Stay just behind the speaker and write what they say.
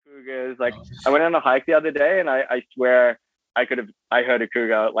cougars. Like I went on a hike the other day and I swear I heard a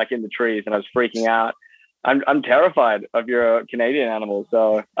cougar like in the trees and I was freaking out. I'm terrified of your Canadian animals,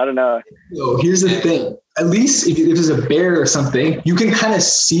 so I don't know. So here's the thing. At least if there's a bear or something, you can kind of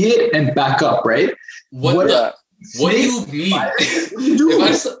see it and back up, right? What do you mean?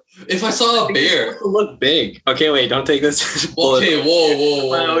 If I saw a bear, look big. Okay, wait, don't take this. Okay,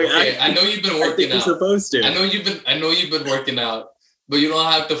 whoa. Okay, I know you've been working out. You're supposed to. I know you've been working out, but you don't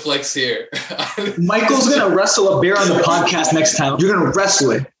have to flex here. Michael's gonna wrestle a bear on the podcast next time. You're gonna wrestle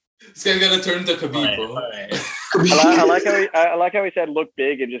it. This guy's gonna turn to Khabib, bro. Right. I like how he said look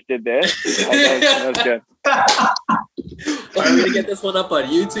big and just did this. That was good. Are we gonna get this one up on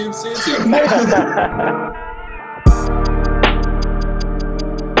YouTube soon?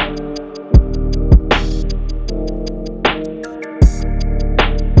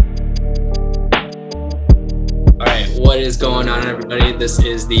 What is going on, everybody? This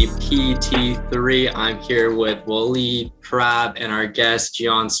is the PT3. I'm here with Waleed Prab and our guest,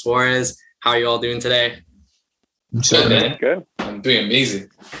 Jian Soares. How are you all doing today? Good, man. Good. I'm doing amazing.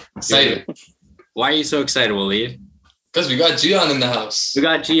 Excited. Why are you so excited, Waleed? Because we got Jian in the house. We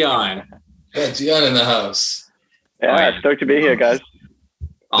got Jian. Jian in the house. Yeah, Right. stoked to be here, guys.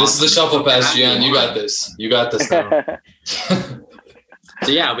 Awesome. This is the shuffle pass, Jian. You got this. You got this now. So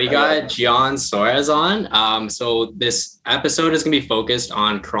yeah, we got Jian Soares on. So this episode is going to be focused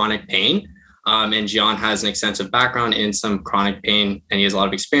on chronic pain. And Jian has an extensive background in some chronic pain and he has a lot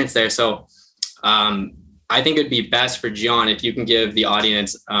of experience there. So I think it'd be best for Jian if you can give the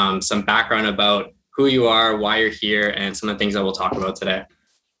audience some background about who you are, why you're here, and some of the things that we'll talk about today.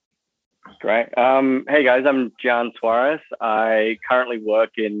 Great. Hey guys, I'm Jian Soares. I currently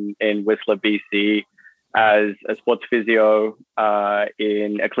work in Whistler, BC as a sports physio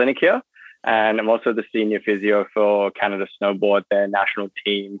in a clinic here. And I'm also the senior physio for Canada Snowboard, their national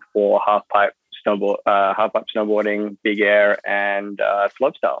team for half-pipe snowboarding, big air, and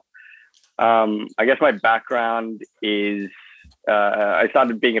slopestyle. I guess my background is I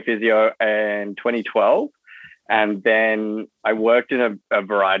started being a physio in 2012. And then I worked in a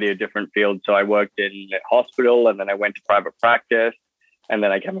variety of different fields. So I worked in a hospital and then I went to private practice. And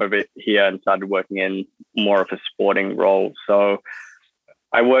then I came over here and started working in more of a sporting role. So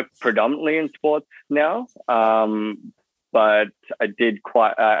I work predominantly in sports now, but I did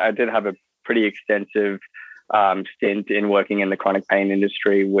have a pretty extensive stint in working in the chronic pain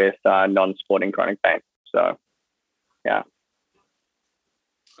industry with non-sporting chronic pain. So, yeah.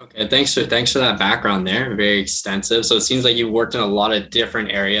 Okay, thanks for that background there. Very extensive. So it seems like you worked in a lot of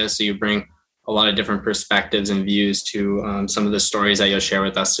different areas. So you bring a lot of different perspectives and views to some of the stories that you'll share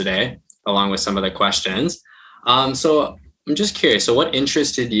with us today, along with some of the questions. So I'm just curious. So what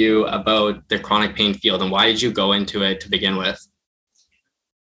interested you about the chronic pain field and why did you go into it to begin with?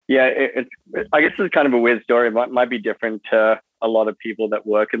 Yeah, I guess it's kind of a weird story. It might be different to a lot of people that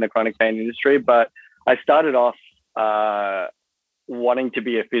work in the chronic pain industry, but I started off wanting to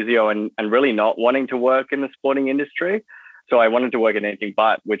be a physio and really not wanting to work in the sporting industry. So I wanted to work in anything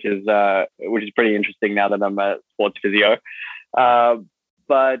but, which is pretty interesting now that I'm a sports physio.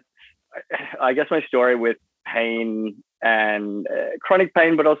 But I guess my story with pain and chronic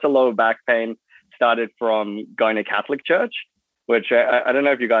pain, but also lower back pain, started from going to Catholic church, which I don't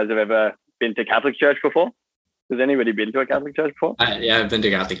know if you guys have ever been to Catholic church before. Has anybody been to a Catholic church before? Yeah, I've been to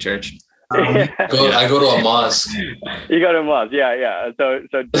Catholic church. I go to a mosque. You go to a mosque, yeah. So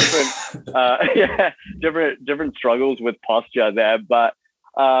different struggles with posture there. But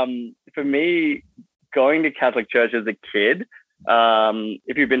for me, going to Catholic church as a kid,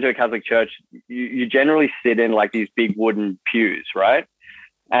 if you've been to a Catholic church, you generally sit in like these big wooden pews, right?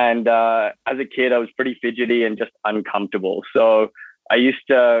 And as a kid, I was pretty fidgety and just uncomfortable. So I used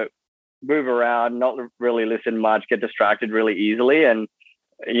to move around, not really listen much, get distracted really easily, and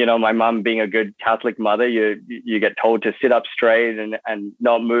you know, my mom being a good Catholic mother, you get told to sit up straight and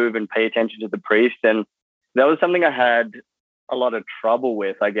not move and pay attention to the priest. And that was something I had a lot of trouble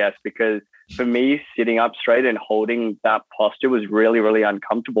with, I guess, because for me, sitting up straight and holding that posture was really, really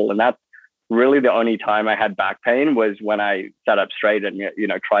uncomfortable. And that's really the only time I had back pain was when I sat up straight and, you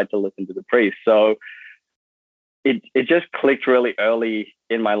know, tried to listen to the priest. So it just clicked really early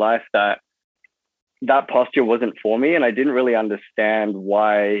in my life that posture wasn't for me. And I didn't really understand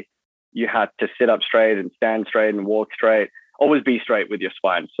why you had to sit up straight and stand straight and walk straight, always be straight with your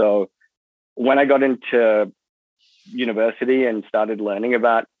spine. So when I got into university and started learning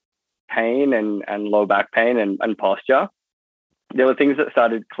about pain and low back pain and posture, there were things that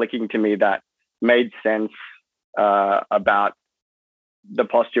started clicking to me that made sense about the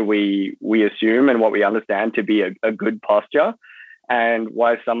posture we assume and what we understand to be a good posture. and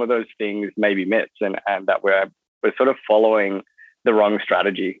why some of those things may be myths, and that we're sort of following the wrong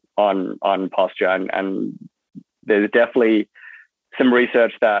strategy on posture. And there's definitely some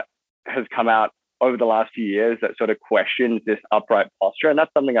research that has come out over the last few years that sort of questions this upright posture. And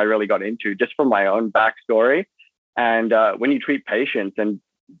that's something I really got into just from my own backstory. And when you treat patients, and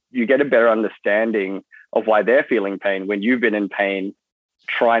you get a better understanding of why they're feeling pain when you've been in pain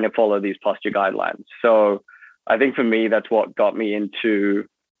trying to follow these posture guidelines. So I think for me, that's what got me into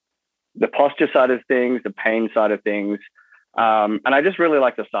the posture side of things, the pain side of things. And I just really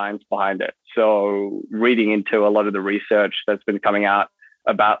like the science behind it. So reading into a lot of the research that's been coming out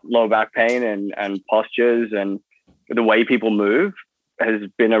about low back pain and postures and the way people move has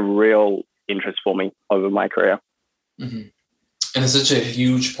been a real interest for me over my career. Mm-hmm. And it's such a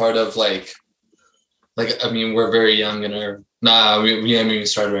huge part of like, I mean, we're very young in our, we haven't even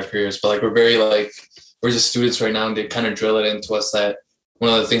started our careers, but like, we're just students right now, and they kind of drill it into us that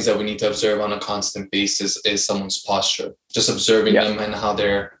one of the things that we need to observe on a constant basis is someone's posture, just observing them and how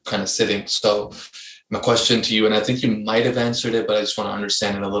they're kind of sitting. So my question to you, and I think you might have answered it, but I just want to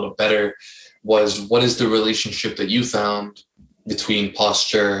understand it a little better, was what is the relationship that you found between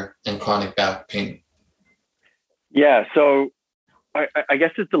posture and chronic back pain? Yeah, so I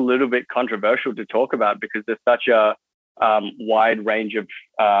guess it's a little bit controversial to talk about because there's such a wide range of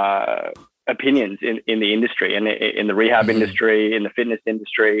opinions in the industry and in the rehab industry, in the fitness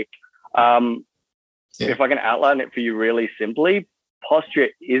industry. If I can outline it for you really simply, posture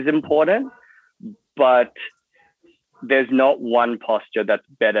is important, but there's not one posture that's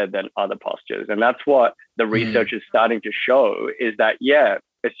better than other postures. And that's what the research is starting to show, is that,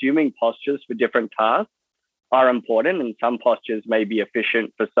 assuming postures for different tasks are important, and some postures may be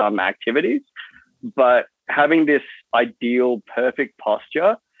efficient for some activities, but having this ideal perfect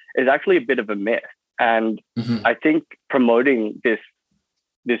posture is actually a bit of a myth. And I think promoting this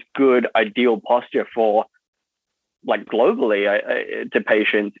good ideal posture for like globally to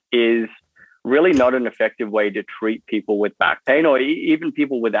patients is really not an effective way to treat people with back pain, or even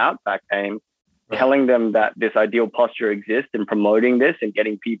people without back pain. Telling them that this ideal posture exists and promoting this and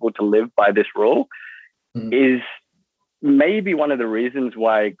getting people to live by this rule is maybe one of the reasons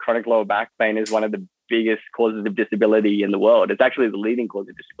why chronic lower back pain is one of the biggest causes of disability in the world. It's actually the leading cause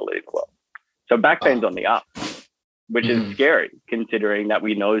of disability in the world. So back pain's on the up, which is scary considering that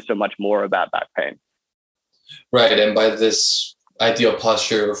we know so much more about back pain. Right. And by this ideal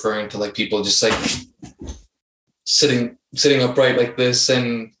posture, referring to like people just like sitting upright like this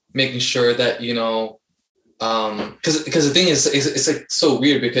and making sure that, you know, because the thing is, it's like so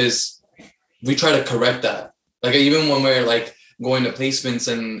weird because we try to correct that. Like even when we're like going to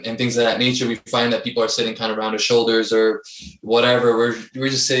placements and things of that nature, we find that people are sitting kind of around their shoulders or whatever. We're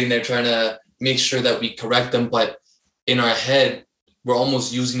just sitting there trying to make sure that we correct them. But in our head, we're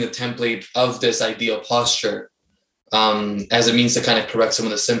almost using the template of this ideal posture as a means to kind of correct some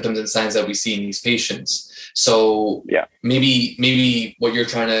of the symptoms and signs that we see in these patients. So maybe what you're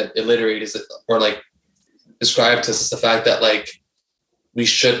trying to alliterate is, or like describe to us, is the fact that like we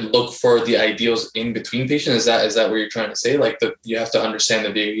should look for the ideals in between patients. Is that what you're trying to say? Like you have to understand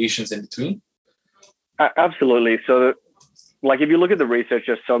the variations in between? Absolutely. So like if you look at the research,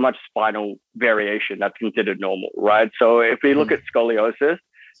 there's so much spinal variation that's considered normal, right? So if we look at scoliosis,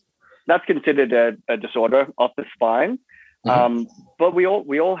 that's considered a disorder of the spine. But we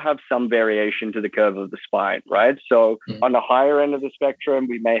all have some variation to the curve of the spine, right? So on the higher end of the spectrum,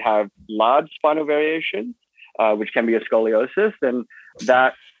 we may have large spinal variation, which can be a scoliosis, and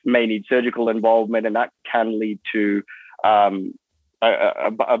that may need surgical involvement, and that can lead to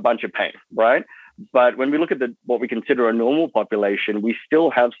a bunch of pain, right? But when we look at what we consider a normal population, we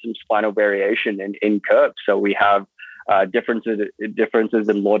still have some spinal variation in curves. So we have differences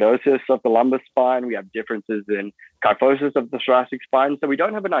in lordosis of the lumbar spine. We have differences in kyphosis of the thoracic spine. So we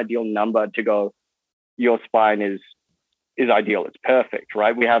don't have an ideal number to go, your spine is ideal, it's perfect,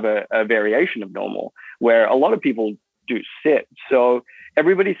 right? We have a variation of normal, where a lot of people do sit. So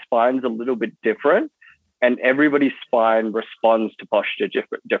everybody's spine's a little bit different, and everybody's spine responds to posture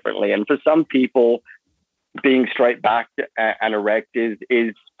differently. And for some people, being straight back and erect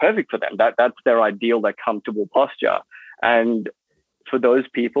is perfect for them. That's their ideal, their comfortable posture. And for those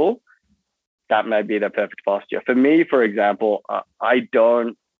people, that may be their perfect posture. For me, for example, I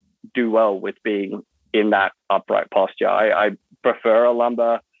don't do well with being in that upright posture. I prefer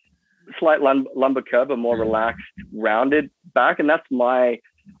a slight lumbar curve, a more relaxed, rounded back, and that's my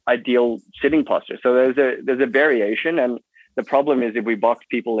ideal sitting posture. So there's a variation, and the problem is if we box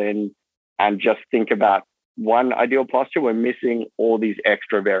people in and just think about one ideal posture, we're missing all these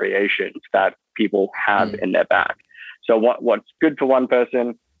extra variations that people have in their back. So what's good for one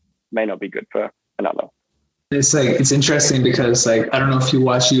person may not be good for another. It's interesting because I don't know if you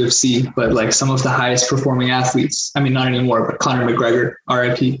watch UFC, but some of the highest performing athletes, I mean, not anymore, but Conor McGregor,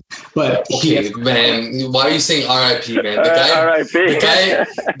 RIP. But man, why are you saying RIP, man? RIP.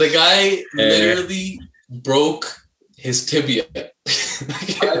 The guy literally broke his tibia.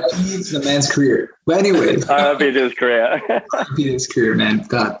 RIP is the man's career. But anyways. RIP to his career. RIP to his career, man.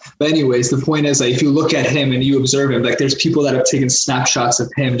 God. But anyways, the point is if you look at him and you observe him, there's people that have taken snapshots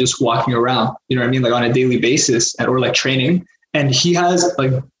of him just walking around, you know what I mean? On a daily basis or training. And he has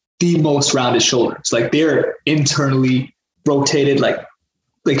the most rounded shoulders. They're internally rotated, you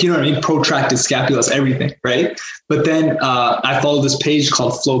know what I mean? Protracted scapulas, everything, right? But then I follow this page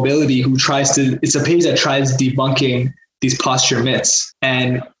called Flowbility, it's a page that tries debunking these posture myths.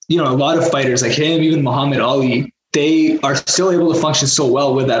 And, a lot of fighters like him, even Muhammad Ali, they are still able to function so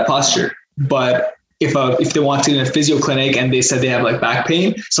well with that posture. But if they want to in a physio clinic and they said they have back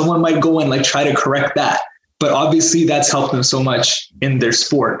pain, someone might go and try to correct that. But obviously that's helped them so much in their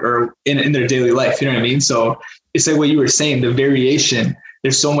sport or in their daily life. You know what I mean? So it's what you were saying, the variation.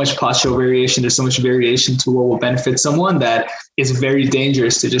 There's so much postural variation. There's so much variation to what will benefit someone that is very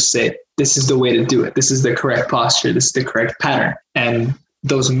dangerous to just say, this is the way to do it. This is the correct posture. This is the correct pattern. And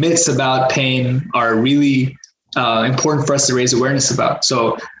those myths about pain are really important for us to raise awareness about.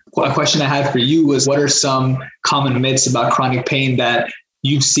 So a question I had for you was, what are some common myths about chronic pain that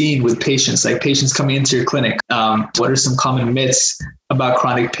you've seen with patients, patients coming into your clinic? What are some common myths about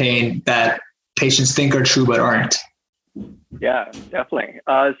chronic pain that patients think are true but aren't? Yeah, definitely.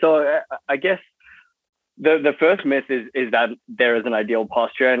 So I guess the first myth is that there is an ideal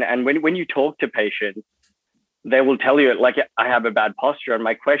posture. And when you talk to patients, they will tell you I have a bad posture. And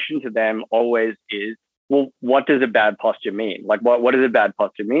my question to them always is, well, what does a bad posture mean? What does a bad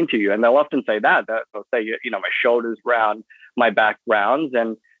posture mean to you? And they'll often say that. They'll say, my shoulders round, my back rounds.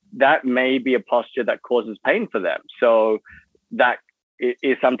 And that may be a posture that causes pain for them. So that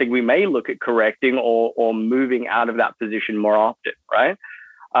is something we may look at correcting or moving out of that position more often, right?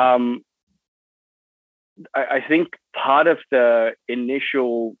 I think part of the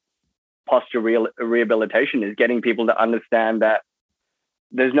initial posture rehabilitation is getting people to understand that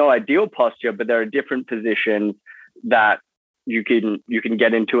there's no ideal posture, but there are different positions that you can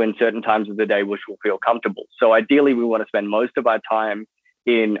get into in certain times of the day, which will feel comfortable. So ideally, we want to spend most of our time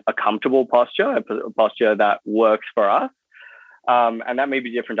in a comfortable posture, a posture that works for us. And that may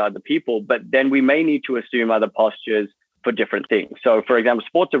be different to other people, but then we may need to assume other postures for different things. So for example,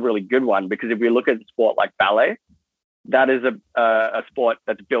 sport's a really good one, because if we look at a sport like ballet, that is a sport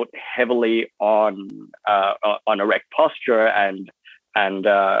that's built heavily on erect posture and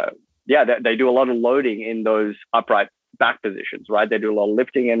they do a lot of loading in those upright back positions, right? They do a lot of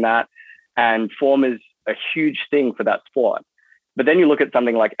lifting in that, and form is a huge thing for that sport. But then you look at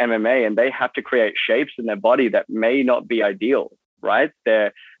something like MMA, and they have to create shapes in their body that may not be ideal, right?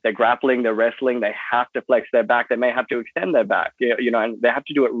 They're grappling, they're wrestling, they have to flex their back, they may have to extend their back, and they have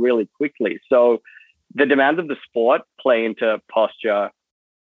to do it really quickly. So the demands of the sport play into posture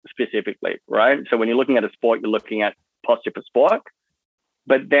specifically, right? So when you're looking at a sport, you're looking at posture for sport.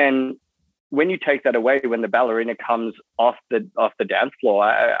 But then when you take that away, when the ballerina comes off the dance floor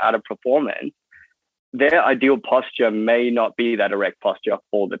out of performance, their ideal posture may not be that erect posture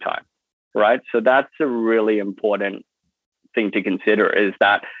all the time, right? So that's a really important thing to consider, is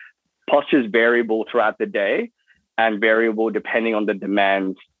that posture is variable throughout the day and variable depending on the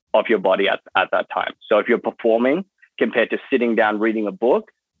demands of your body at that time. So if you're performing compared to sitting down reading a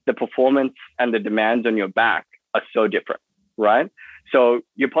book, the performance and the demands on your back are so different, right? So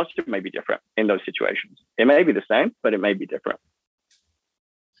your posture may be different in those situations. It may be the same, but it may be different.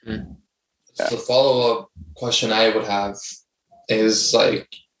 Mm-hmm. Yeah. So the follow-up question I would have is, like,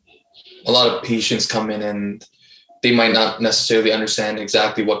 a lot of patients come in and they might not necessarily understand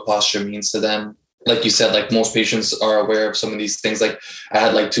exactly what posture means to them. Like you said, like, most patients are aware of some of these things. Like, I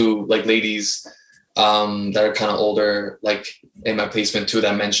had like two like ladies that are kind of older, like in my placement too,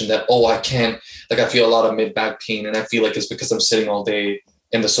 that mentioned that, oh, I can't, like, I feel a lot of mid-back pain and I feel like it's because I'm sitting all day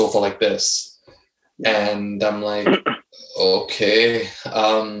in the sofa like this. And I'm like, okay.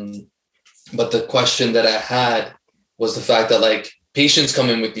 But the question that I had was the fact that, like, patients come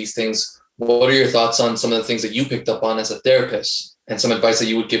in with these things. What are your thoughts on some of the things that you picked up on as a therapist, and some advice that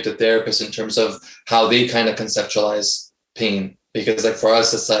you would give to therapists in terms of how they kind of conceptualize pain? Because, like, for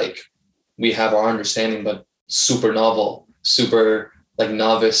us, it's like we have our understanding, but super novel, super like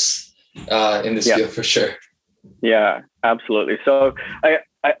novice in this field for sure. Yeah, absolutely. So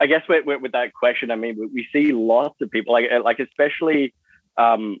I guess with that question, I mean, we see lots of people like especially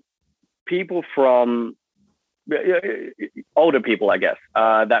people from older people, I guess,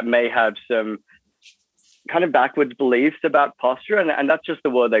 that may have some kind of backwards beliefs about posture, and that's just the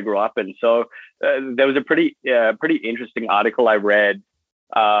world they grew up in. So there was a pretty interesting article I read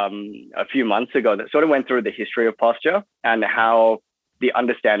a few months ago that sort of went through the history of posture and how the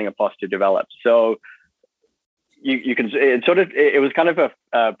understanding of posture developed. So you can, it was kind of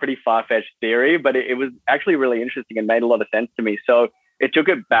a pretty far-fetched theory, but it was actually really interesting and made a lot of sense to me. So it took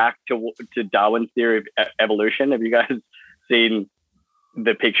it back to Darwin's theory of evolution. Have you guys seen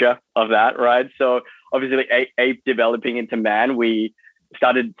the picture of that, right? So obviously ape developing into man, we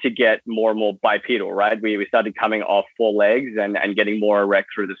started to get more and more bipedal, right? We started coming off 4 legs and getting more erect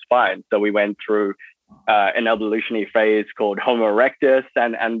through the spine. So we went through an evolutionary phase called Homo erectus,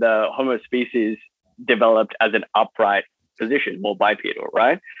 and the Homo species developed as an upright position, more bipedal,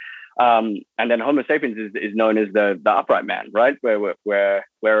 right? And then Homo sapiens is known as the upright man, right? Where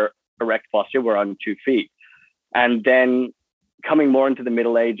we're erect posture, we're on 2 feet. And then coming more into the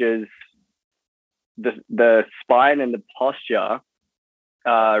Middle Ages, the spine and the posture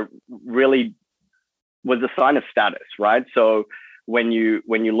really was a sign of status, right? So when you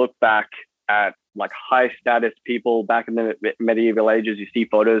look back at like high status people back in the medieval ages, you see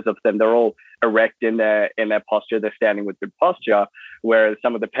photos of them, they're all erect in their posture, they're standing with good posture, whereas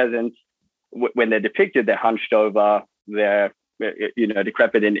some of the peasants, when they're depicted, they're hunched over, they're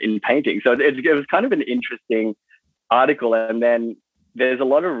decrepit in painting. So it was kind of an interesting article. And then there's a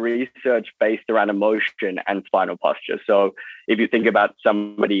lot of research based around emotion and spinal posture. So if you think about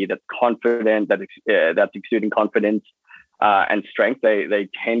somebody that's confident, that's exuding confidence and strength, they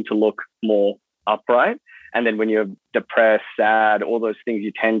tend to look more upright. And then when you're depressed, sad, all those things,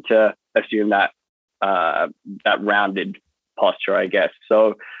 you tend to assume that rounded posture, I guess.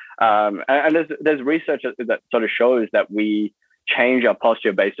 So and there's research that sort of shows that we change our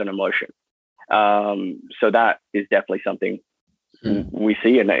posture based on emotion. So that is definitely something we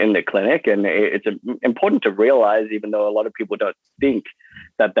see in the clinic, and it's important to realize, even though a lot of people don't think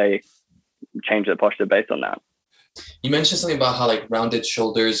that they change their posture based on that. You mentioned something about how like rounded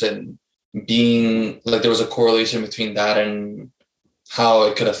shoulders and being like there was a correlation between that and how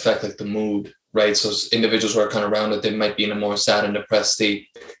it could affect like the mood, right? So individuals who are kind of rounded, they might be in a more sad and depressed state.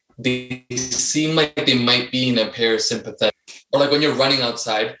 They seem like they might be in a parasympathetic, or like when you're running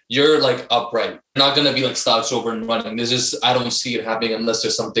outside, you're like upright. You're not going to be like slouched over and running. I don't see it happening unless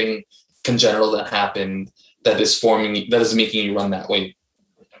there's something congenital that happened that is making you run that way.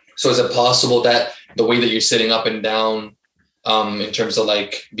 So is it possible that the way that you're sitting up and down, in terms of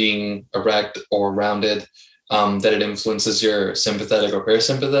like being erect or rounded, that it influences your sympathetic or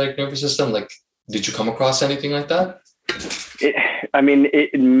parasympathetic nervous system? Like, did you come across anything like that?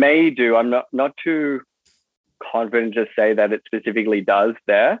 It may do. I'm not too confident to say that it specifically does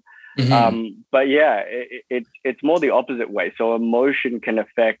there. Mm-hmm. But yeah, it's more the opposite way. So emotion can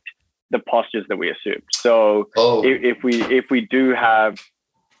affect the postures that we assume. So if we do have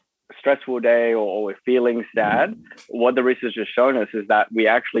a stressful day or we're feeling sad, what the research has shown us is that we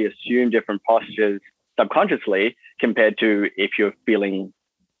actually assume different postures subconsciously compared to if you're feeling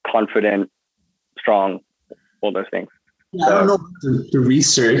confident, strong, all those things. Yeah, I don't know about the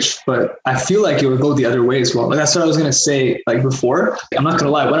research, but I feel like it would go the other way as well. Like that's what I was gonna say like before. I'm not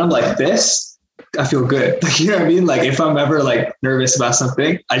gonna lie, when I'm like this, I feel good. Like, you know what I mean? Like if I'm ever like nervous about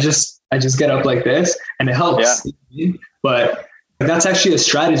something, I just get up like this and it helps. Yeah. But that's actually a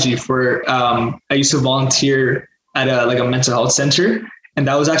strategy for I used to volunteer at a mental health center. And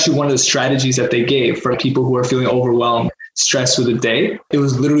that was actually one of the strategies that they gave for people who are feeling overwhelmed, stressed with the day. It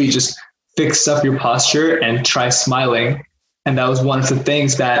was literally just fix up your posture and try smiling. And that was one of the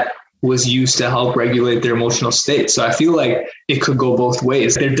things that was used to help regulate their emotional state. So I feel like it could go both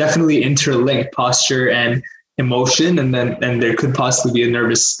ways. They're definitely interlinked, posture and emotion. And there could possibly be a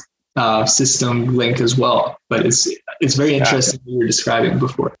nervous system link as well. But it's very interesting what you were describing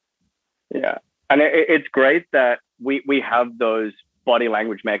before. Yeah. And it's great that we have those body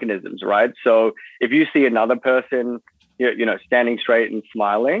language mechanisms, right? So if you see another person, standing straight and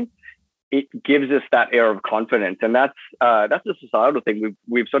smiling, it gives us that air of confidence. And that's a societal thing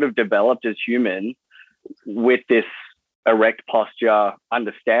we've sort of developed as humans with this erect posture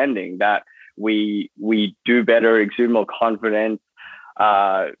understanding that we do better, exude more confidence,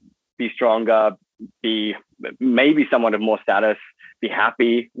 be stronger, be maybe somewhat of more status, be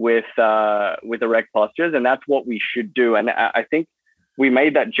happy with erect postures. And that's what we should do. And I think we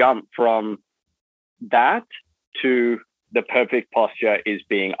made that jump from that to the perfect posture is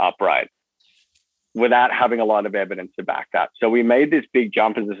being upright, without having a lot of evidence to back that. So we made this big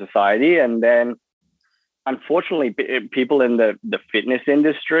jump as a society. And then unfortunately, people in the fitness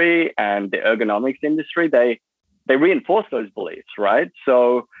industry and the ergonomics industry, they they reinforce those beliefs, right?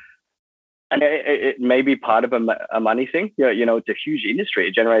 So, and it may be part of a money thing. You know, it's a huge industry.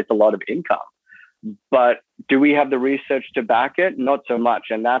 It generates a lot of income. But do we have the research to back it? Not so much.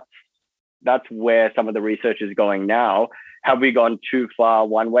 And that's where some of the research is going now. Have we gone too far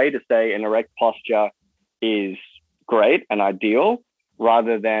one way to say an erect posture is great and ideal,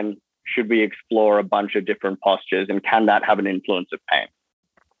 rather than should we explore a bunch of different postures, and can that have an influence of pain?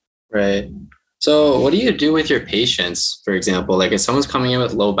 Right. So what do you do with your patients, for example? Like if someone's coming in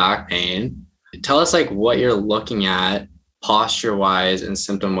with low back pain, tell us like what you're looking at posture wise and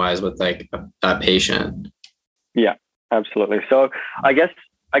symptom wise with like that patient. Yeah, absolutely. So I guess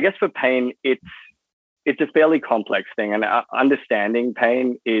for pain, it's a fairly complex thing, and understanding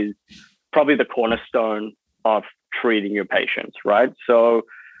pain is probably the cornerstone of treating your patients, right? So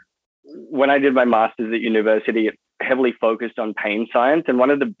when I did my master's at university, it heavily focused on pain science. And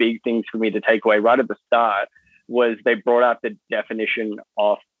one of the big things for me to take away right at the start was they brought out the definition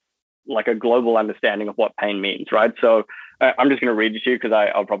of like a global understanding of what pain means, right? So I'm just going to read it to you because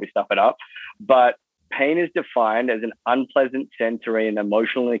I'll probably stuff it up. But pain is defined as an unpleasant sensory and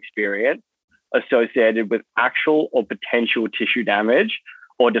emotional experience associated with actual or potential tissue damage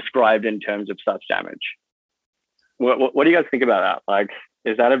or described in terms of such damage. What do you guys think about that? Like,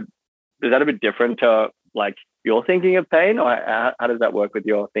 is that a bit different to like your thinking of pain, or how does that work with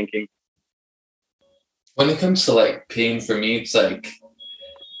your thinking? When it comes to like pain, for me, it's like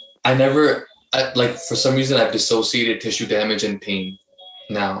like for some reason I've dissociated tissue damage and pain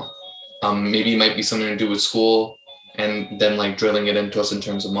now. Maybe it might be something to do with school and then like drilling it into us in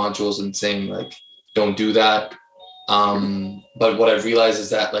terms of modules and saying like, don't do that. But what I've realized is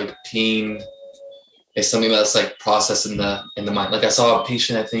that like pain is something that's like processed in the mind. Like I saw a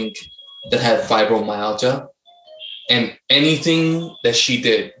patient, I think, that had fibromyalgia, and anything that she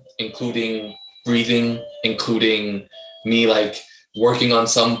did, including breathing, including me like working on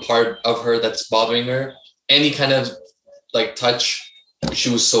some part of her that's bothering her, any kind of like touch, she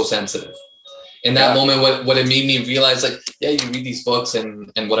was so sensitive. In that moment, what it made me realize, like, yeah, you read these books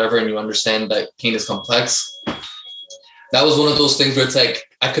and whatever, and you understand that pain is complex. That was one of those things where it's like,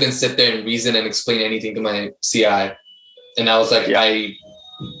 I couldn't sit there and reason and explain anything to my CI. And I was like, I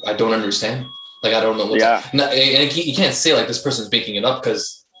don't understand. Like, I don't know what's and you can't say like this person's making it up,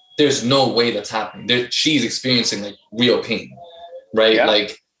 because there's no way that's happening. She's experiencing like real pain, right? Yeah.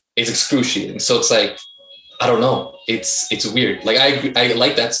 Like it's excruciating. So it's like, I don't know. It's weird. Like I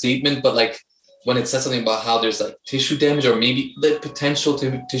like that statement, but like when it says something about how there's like tissue damage or maybe the potential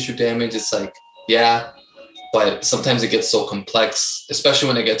tissue damage, it's like, yeah, but sometimes it gets so complex, especially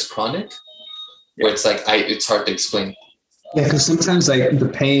when it gets chronic, where it's like, it's hard to explain. Yeah, because sometimes like the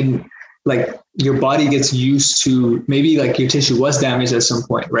pain, like your body gets used to, maybe like your tissue was damaged at some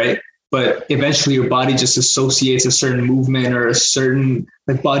point, right? But eventually your body just associates a certain movement or a certain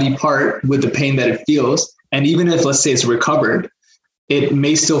like body part with the pain that it feels. And even if, let's say, it's recovered, it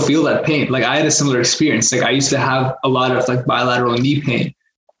may still feel that pain. Like I had a similar experience. Like I used to have a lot of like bilateral knee pain.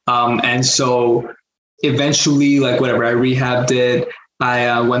 And so eventually, like whatever, I rehabbed it.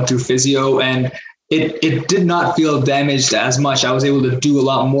 I went through physio, and it did not feel damaged as much. I was able to do a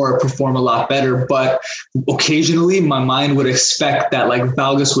lot more, perform a lot better. But occasionally my mind would expect that like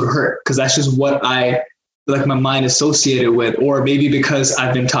valgus would hurt, because that's just what my mind associated with. Or maybe because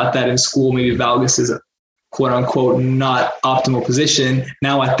I've been taught that in school, maybe valgus is a quote unquote not optimal position.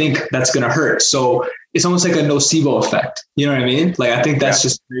 Now I think that's going to hurt. So it's almost like a nocebo effect. You know what I mean? Like I think that's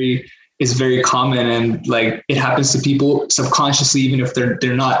just very common, and like it happens to people subconsciously, even if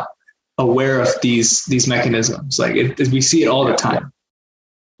they're not aware of these mechanisms. Like we see it all the time.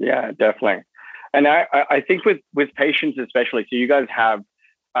 Yeah, definitely. And I think with patients especially, so you guys have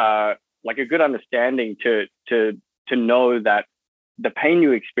like a good understanding to know that the pain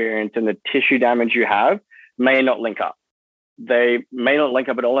you experience and the tissue damage you have may not link up. They may not link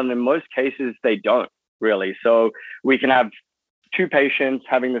up at all, and in most cases they don't really. So we can have two patients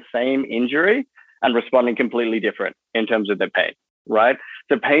having the same injury and responding completely different in terms of their pain, right?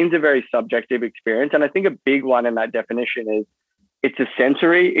 So pain's a very subjective experience. And I think a big one in that definition is it's a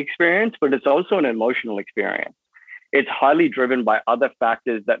sensory experience, but it's also an emotional experience. It's highly driven by other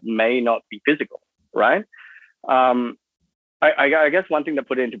factors that may not be physical, right? I guess one thing to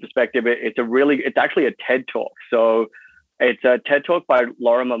put it into perspective, it's actually a TED Talk. So it's a TED Talk by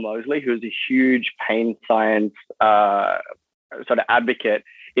Lorimer Moseley, who's a huge pain science sort of advocate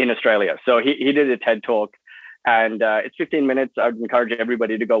in Australia. So he did a TED Talk, and it's 15 minutes. I'd encourage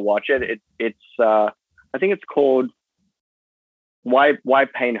everybody to go watch it. It's I think it's called Why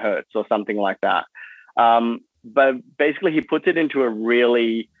Pain Hurts or something like that. But basically he puts it into a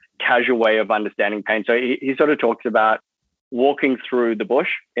really casual way of understanding pain. So he sort of talks about walking through the bush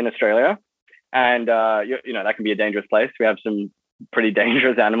in Australia, and that can be a dangerous place. We have some pretty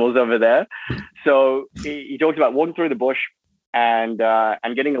dangerous animals over there. So he talks about walking through the bush and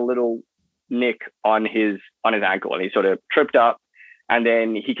getting a little nick on his ankle, and he sort of tripped up, and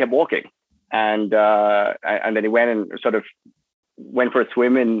then he kept walking, and then he went and sort of went for a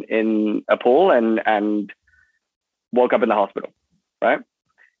swim in a pool and woke up in the hospital, right?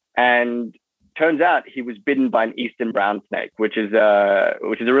 And turns out he was bitten by an eastern brown snake, which is a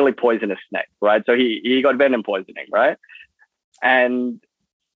really poisonous snake, right? So he got venom poisoning, right? And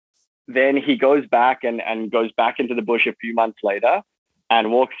then he goes back and goes back into the bush a few months later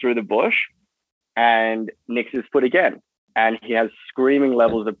and walks through the bush and nicks his foot again. And he has screaming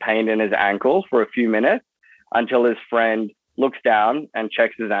levels of pain in his ankle for a few minutes until his friend looks down and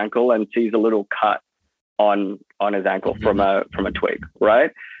checks his ankle and sees a little cut on his ankle from a twig,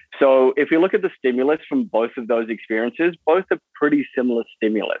 right? So if you look at the stimulus from both of those experiences, both are pretty similar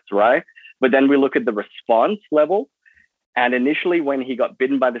stimulus, right? But then we look at the response level. And initially, when he got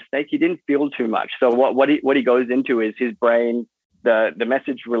bitten by the snake, he didn't feel too much. So what he goes into is his brain, the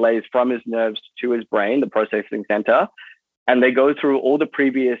message relays from his nerves to his brain, the processing center, and they go through all the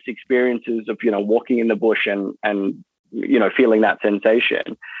previous experiences of walking in the bush and feeling that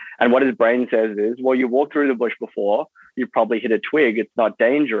sensation. And what his brain says is, well, you walked through the bush before, you probably hit a twig, it's not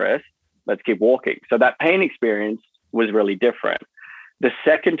dangerous, let's keep walking. So that pain experience was really different. The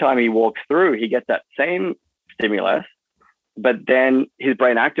second time he walks through, he gets that same stimulus, but then his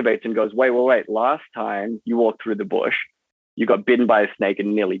brain activates and goes, wait, last time you walked through the bush, you got bitten by a snake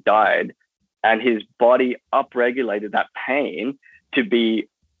and nearly died. And his body upregulated that pain to be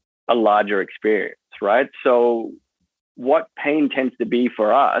a larger experience, right? So what pain tends to be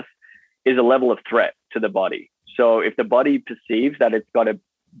for us is a level of threat to the body. So if the body perceives that it's got a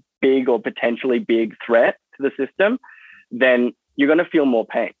big or potentially big threat to the system, then you're going to feel more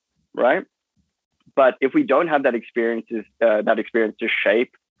pain, right? But if we don't have that experience to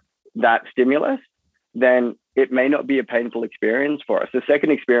shape that stimulus, then it may not be a painful experience for us. The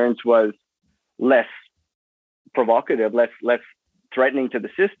second experience was less provocative, less threatening to the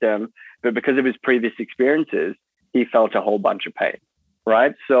system, but because of his previous experiences, he felt a whole bunch of pain,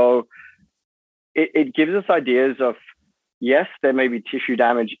 right? So it gives us ideas of, yes, there may be tissue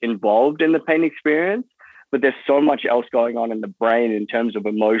damage involved in the pain experience, but there's so much else going on in the brain in terms of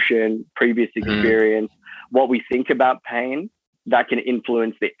emotion, previous experience, what we think about pain that can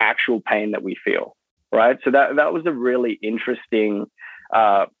influence the actual pain that we feel, right? So that was a really interesting,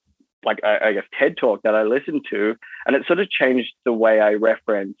 I guess, TED talk that I listened to, and it sort of changed the way I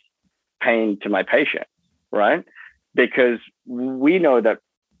reference pain to my patients, right? Because we know that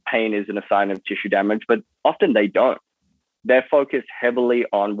pain isn't a sign of tissue damage, but often they don't. They're focused heavily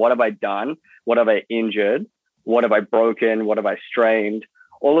on what have I done? What have I injured? What have I broken? What have I strained?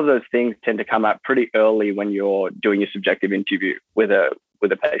 All of those things tend to come up pretty early when you're doing your subjective interview with a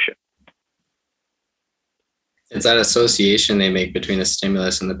patient. It's that association they make between the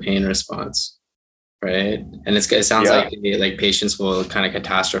stimulus and the pain response, right? And it sounds like patients will kind of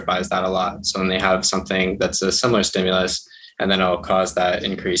catastrophize that a lot. So when they have something that's a similar stimulus, and then it'll cause that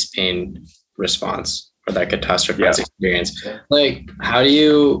increased pain response or that catastrophized experience. Like, how do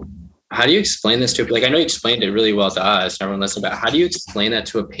you explain this to, like, I know you explained it really well to us and everyone listening, but how do you explain that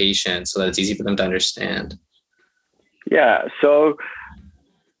to a patient so that it's easy for them to understand? Yeah. So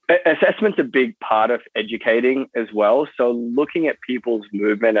assessment's a big part of educating as well. So looking at people's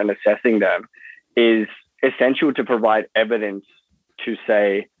movement and assessing them is essential to provide evidence to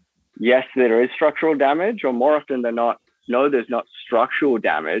say, yes, there is structural damage, or more often than not, no, there's not structural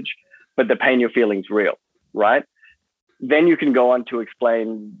damage, but the pain you're feeling is real, right? Then you can go on to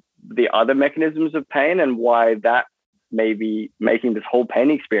explain the other mechanisms of pain and why that may be making this whole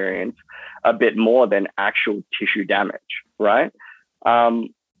pain experience a bit more than actual tissue damage, right?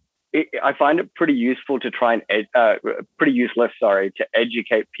 I find it pretty useful to pretty useless, to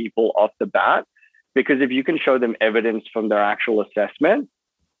educate people off the bat, because if you can show them evidence from their actual assessment,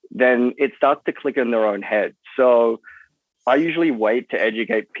 then it starts to click in their own head. So I usually wait to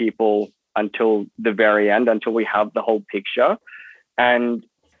educate people until the very end, until we have the whole picture. And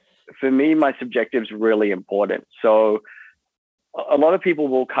for me, my subjective is really important. So a lot of people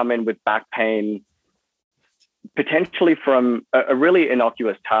will come in with back pain, potentially from a really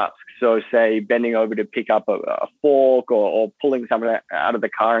innocuous task. So say bending over to pick up a fork or pulling something out of the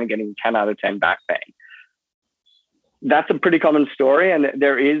car and getting 10 out of 10 back pain. That's a pretty common story. And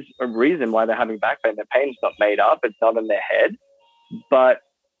there is a reason why they're having back pain. The pain's not made up. It's not in their head. But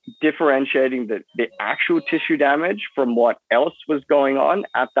differentiating the actual tissue damage from what else was going on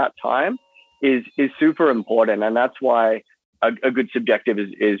at that time is super important. And that's why a good subjective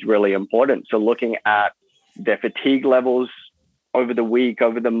is really important. So looking at their fatigue levels over the week,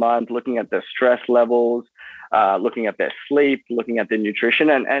 over the month, looking at their stress levels, looking at their sleep, looking at their nutrition.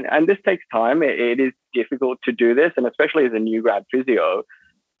 And this takes time. It is difficult to do this. And especially as a new grad physio,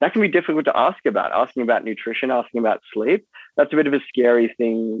 that can be difficult to asking about nutrition, asking about sleep. That's a bit of a scary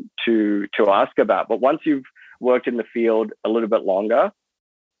thing to ask about. But once you've worked in the field a little bit longer,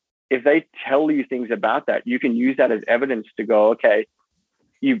 if they tell you things about that, you can use that as evidence to go, okay,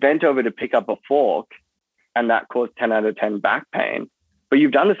 you bent over to pick up a fork and that caused 10 out of 10 back pain, but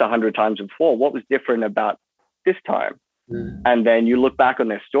you've done this 100 times before. What was different about this time? And then you look back on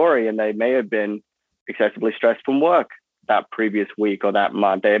their story and they may have been excessively stressed from work that previous week or that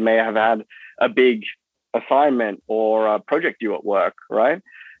month. They may have had a big assignment or a project due at work, right?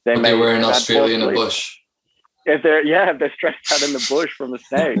 They were in Australia in a bush. If they're stressed out in the bush from a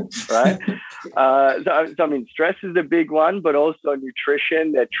snake, right? So I mean, stress is a big one, but also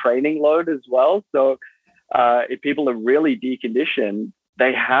nutrition, their training load as well. So if people are really deconditioned,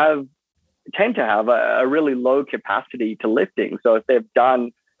 they tend to have a really low capacity to lifting. So if they've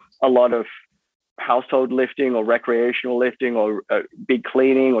done a lot of household lifting or recreational lifting or big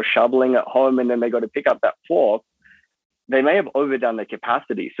cleaning or shoveling at home, and then they got to pick up that fork, they may have overdone their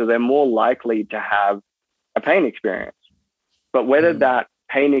capacity. So they're more likely to have a pain experience. But whether that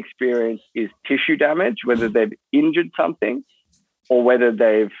pain experience is tissue damage, whether they've injured something, or whether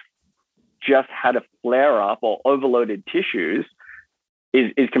they've just had a flare up or overloaded tissues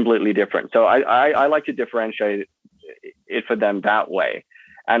is completely different. So I like to differentiate it for them that way.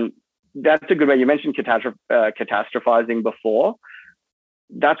 And that's a good way. You mentioned catastrophizing before.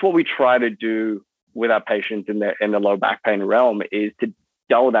 That's what we try to do with our patients in the low back pain realm, is to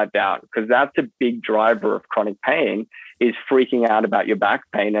dull that down, because that's a big driver of chronic pain, is freaking out about your back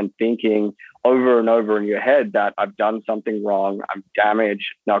pain and thinking over and over in your head that I've done something wrong, I'm damaged,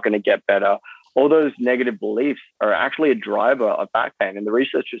 not going to get better. All those negative beliefs are actually a driver of back pain. And the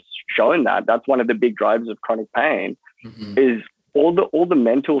research has shown that that's one of the big drivers of chronic pain, is all the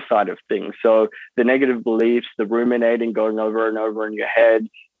mental side of things. So the negative beliefs, the ruminating, going over and over in your head,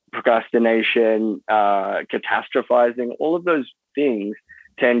 procrastination, catastrophizing, all of those things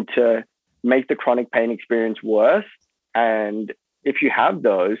tend to make the chronic pain experience worse. And if you have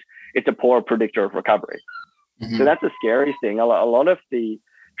those, it's a poor predictor of recovery. So that's a scary thing. A lot of the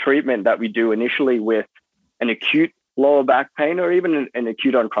treatment that we do initially with an acute lower back pain, or even an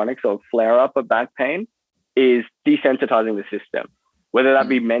acute on chronic, so a flare up of back pain, is desensitizing the system, whether that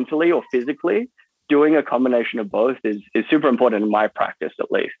be mentally or physically. Doing a combination of both is super important in my practice,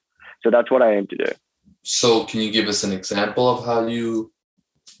 at least. So that's what I aim to do. So can you give us an example of how you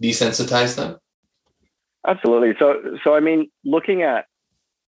desensitize them? Absolutely. So I mean, looking at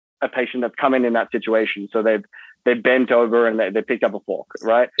a patient that's come in that situation, so they've bent over and they picked up a fork,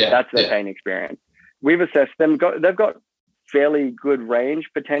 right? That's their pain experience. We've assessed them. They've got fairly good range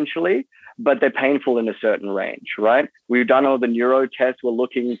potentially, but they're painful in a certain range, right? We've done all the neuro tests. We're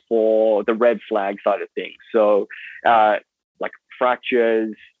looking for the red flag side of things. So like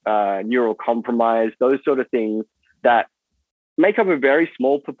fractures, neural compromise, those sort of things that make up a very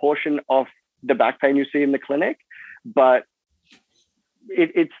small proportion of the back pain you see in the clinic, but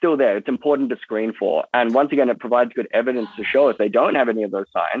it's still there. It's important to screen for. And once again, it provides good evidence to show if they don't have any of those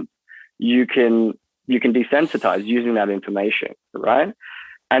signs, you can desensitize using that information, right?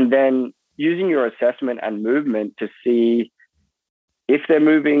 And then using your assessment and movement to see if they're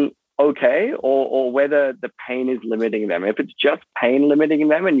moving okay, or whether the pain is limiting them. If it's just pain limiting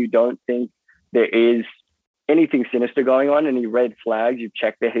them and you don't think there is anything sinister going on, any red flags, you've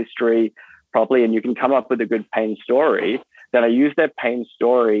checked their history properly and you can come up with a good pain story, then I use that pain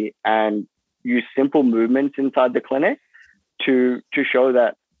story and use simple movements inside the clinic to show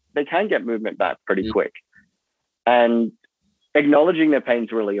that they can get movement back pretty quick. And acknowledging their pain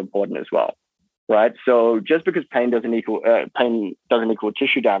is really important as well, right? So just because pain doesn't equal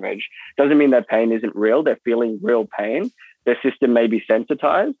tissue damage doesn't mean that pain isn't real. They're feeling real pain. Their system may be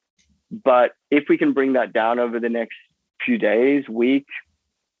sensitized, but if we can bring that down over the next few days, week,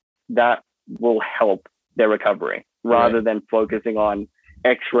 that will help their recovery rather than focusing on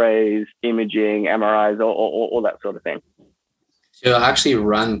X-rays, imaging, MRIs, or all that sort of thing. So you'll actually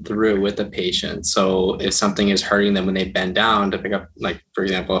run through with the patient. So if something is hurting them when they bend down to pick up, like, for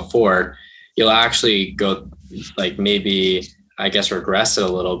example, a fork, you'll actually go, like, maybe, I guess, regress it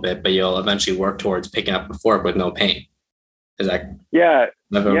a little bit, but you'll eventually work towards picking up a fork with no pain. Is that?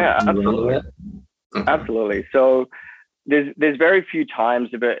 Absolutely. Okay. Absolutely. So there's very few times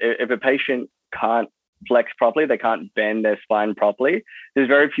if a patient can't flex properly, they can't bend their spine properly. There's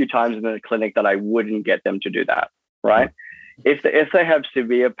very few times in the clinic that I wouldn't get them to do that, right? If they have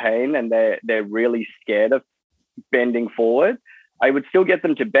severe pain and they're really scared of bending forward, I would still get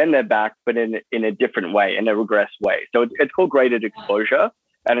them to bend their back, but in a different way, in a regressed way. So it's called graded exposure,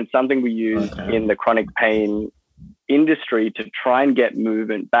 and it's something we use in the chronic pain industry to try and get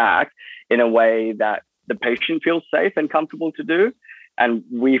movement back in a way that the patient feels safe and comfortable to do, and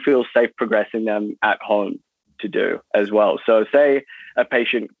we feel safe progressing them at home to do as well. So say a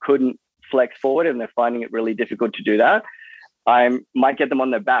patient couldn't flex forward and they're finding it really difficult to do that, I might get them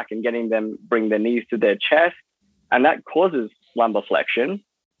on their back and getting them bring their knees to their chest, and that causes lumbar flexion,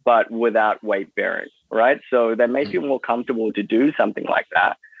 but without weight bearing, right? So they may feel more comfortable to do something like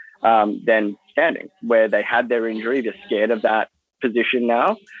that than standing, where they had their injury, they're scared of that position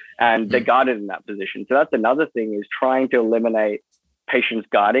now, and they're guarded in that position. So that's another thing, is trying to eliminate patients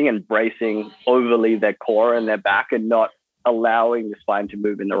guarding and bracing overly their core and their back and not allowing the spine to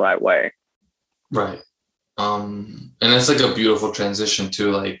move in the right way. Right. And it's like a beautiful transition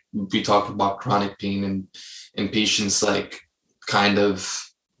to, like, we talked about chronic pain and patients like kind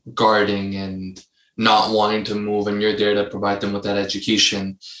of guarding and not wanting to move, and you're there to provide them with that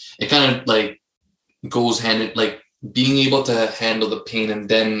education. It kind of like goes hand in, like, being able to handle the pain and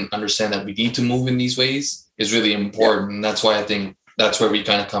then understand that we need to move in these ways is really important. And that's why I think that's where we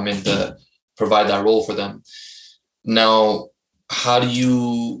kind of come in to provide that role for them. Now, how do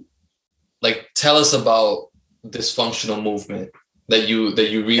you, like, tell us about this functional movement that you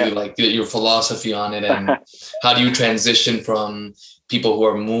really like, your philosophy on it, and how do you transition from people who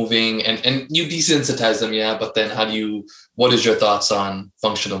are moving and you desensitize them, but then what is your thoughts on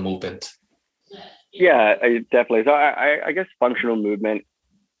functional movement? Yeah, definitely. So I guess functional movement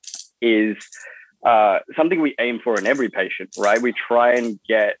is something we aim for in every patient, right? We try and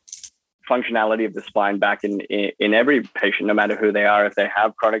get functionality of the spine back in every patient, no matter who they are, if they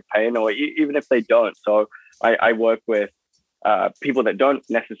have chronic pain or even if they don't. So I work with people that don't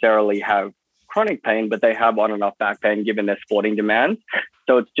necessarily have chronic pain, but they have on and off back pain given their sporting demands.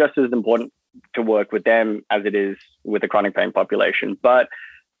 So it's just as important to work with them as it is with the chronic pain population. But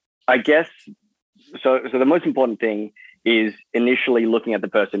I guess, so the most important thing is initially looking at the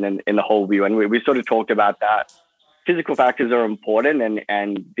person in the whole view. And we sort of talked about that. Physical factors are important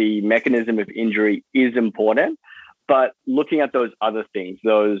and the mechanism of injury is important, but looking at those other things,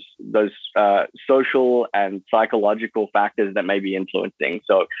 those social and psychological factors that may be influencing.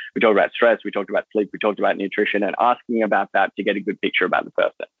 So we talked about stress, we talked about sleep, we talked about nutrition, and asking about that to get a good picture about the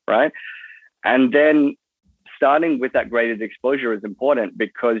person, right? And then starting with that graded exposure is important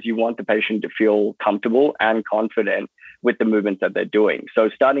because you want the patient to feel comfortable and confident with the movements that they're doing. So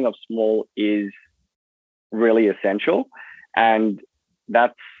starting off small is really essential. And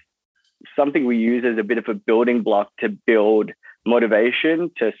that's something we use as a bit of a building block to build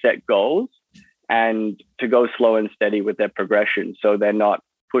motivation, to set goals, and to go slow and steady with their progression. So they're not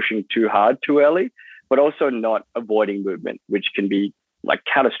pushing too hard too early, but also not avoiding movement, which can be like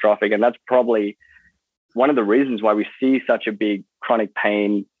catastrophic. And that's probably one of the reasons why we see such a big chronic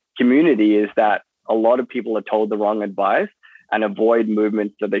pain community, is that a lot of people are told the wrong advice and avoid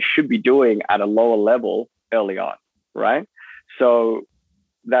movements that they should be doing at a lower level early on, right? So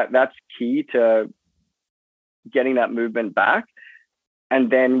that's key to getting that movement back, and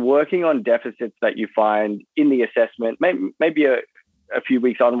then working on deficits that you find in the assessment, maybe a few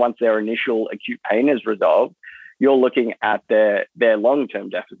weeks on, once their initial acute pain is resolved, you're looking at their long-term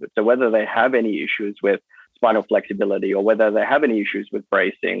deficits. So whether they have any issues with spinal flexibility, or whether they have any issues with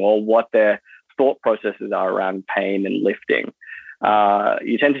bracing, or what their thought processes are around pain and lifting.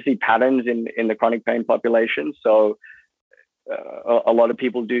 You tend to see patterns in the chronic pain population. So a lot of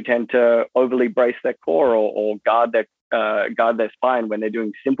people do tend to overly brace their core or guard their spine when they're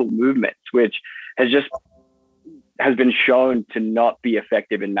doing simple movements, which has been shown to not be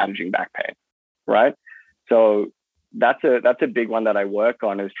effective in managing back pain, right? So that's a big one that I work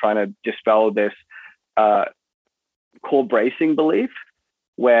on, is trying to dispel this core bracing belief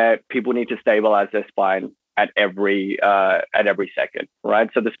where people need to stabilize their spine at every second, right?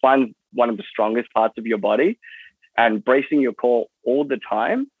 So the spine's one of the strongest parts of your body, and bracing your core all the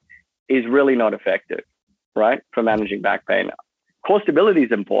time is really not effective, right, for managing back pain. Core stability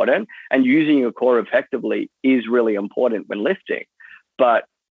is important, and using your core effectively is really important when lifting. But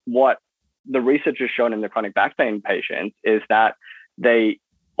what the research has shown in the chronic back pain patients is that they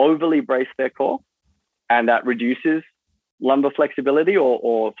overly brace their core, and that reduces lumbar flexibility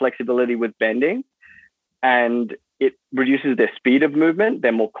or flexibility with bending, and it reduces their speed of movement.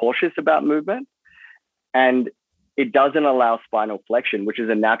 They're more cautious about movement. And it doesn't allow spinal flexion, which is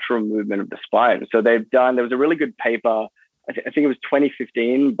a natural movement of the spine. So there was a really good paper, I think it was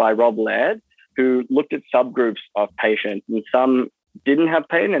 2015 by Rob Laird, who looked at subgroups of patients, and some didn't have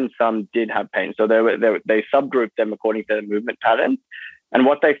pain and some did have pain. So they subgrouped them according to their movement patterns. And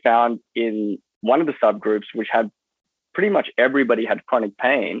what they found in one of the subgroups, which had pretty much everybody had chronic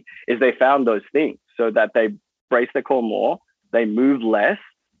pain, is they found those things, so that they brace their core more, they move less,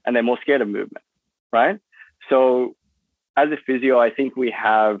 and they're more scared of movement, right? So as a physio, I think we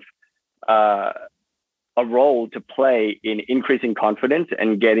have a role to play in increasing confidence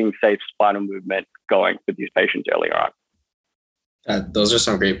and getting safe spinal movement going with these patients earlier on. Those are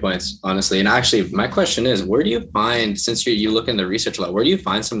some great points, honestly. And actually, my question is, where do you find, since you look in the research a lot, where do you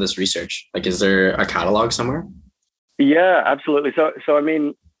find some of this research? Like, is there a catalog somewhere? Yeah, absolutely. So I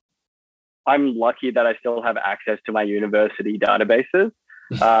mean, I'm lucky that I still have access to my university databases.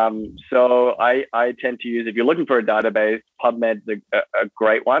 So I tend to use, if you're looking for a database, PubMed's a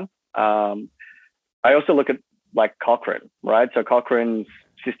great one. I also look at like Cochrane, right? So Cochrane's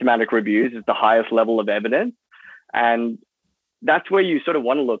systematic reviews is the highest level of evidence. And that's where you sort of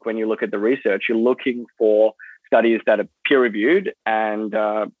want to look when you look at the research. You're looking for studies that are peer-reviewed and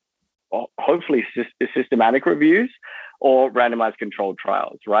hopefully systematic reviews or randomized controlled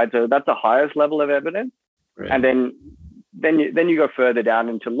trials, right? So that's the highest level of evidence. Right. And then you go further down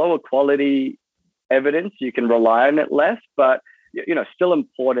into lower quality evidence. You can rely on it less, but still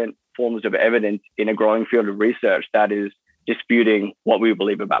important forms of evidence in a growing field of research that is disputing what we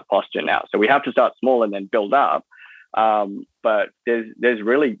believe about posture now. So we have to start small and then build up. But there's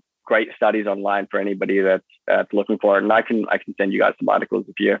really great studies online for anybody that's looking for it, and I can send you guys some articles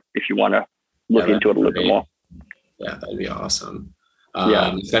if you want to look into it a little bit more. Yeah, that'd be awesome.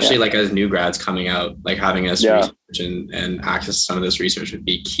 Especially like as new grads coming out, like having us research and access to some of this research would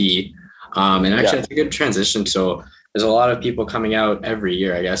be key. And actually, that's a good transition. So there's a lot of people coming out every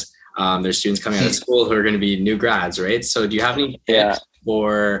year, I guess. There's students coming out of school who are going to be new grads, right? So do you have any tips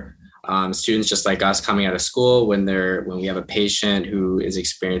for students just like us coming out of school when we have a patient who is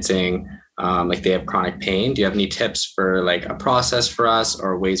experiencing like they have chronic pain? Do you have any tips for like a process for us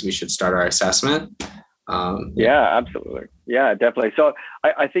or ways we should start our assessment? Absolutely. Yeah, definitely. So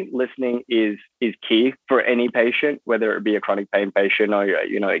I think listening is key for any patient, whether it be a chronic pain patient or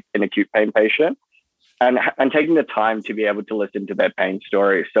an acute pain patient, and taking the time to be able to listen to their pain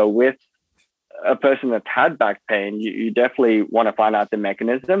story. So with a person that's had back pain, you definitely want to find out the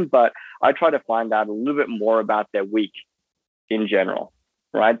mechanism, but I try to find out a little bit more about their week in general,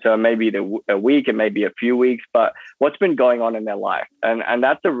 right? So maybe a week, it may be a few weeks, but what's been going on in their life. And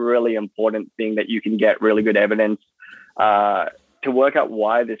that's a really important thing that you can get really good evidence to work out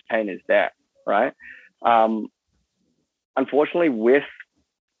why this pain is there, right? Unfortunately, with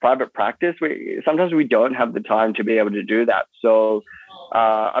private practice, sometimes we don't have the time to be able to do that. So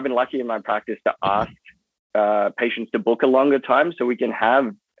I've been lucky in my practice to ask patients to book a longer time so we can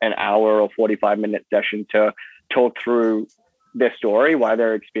have an hour or 45-minute session to talk through their story, why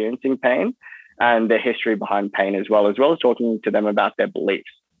they're experiencing pain, and their history behind pain as well as talking to them about their beliefs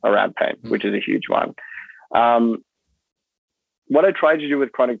around pain, which is a huge one. What I try to do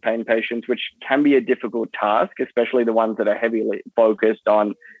with chronic pain patients, which can be a difficult task, especially the ones that are heavily focused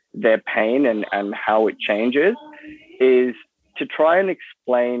on their pain and how it changes, is to try and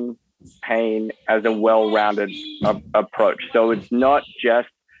explain pain as a well-rounded approach. So it's not just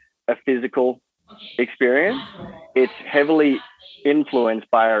a physical experience. It's heavily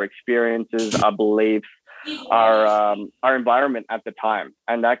influenced by our experiences, our beliefs, our environment at the time.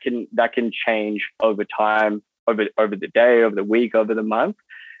 And that can change over time, over the day, over the week, over the month.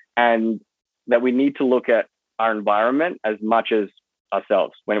 And that we need to look at our environment as much as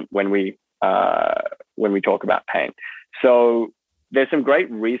ourselves when we talk about pain. So there's some great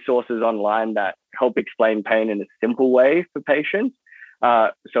resources online that help explain pain in a simple way for patients.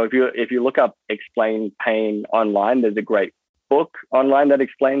 So if you look up Explain Pain online, there's a great book online that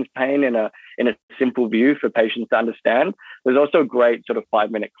explains pain in a simple view for patients to understand. There's also great sort of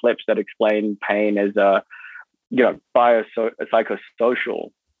 5-minute clips that explain pain as a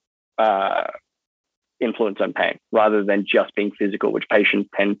psychosocial influence on pain rather than just being physical, which patients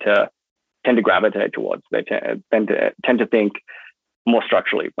tend to gravitate towards. They tend to think more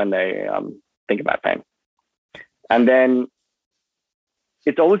structurally when they think about pain. And then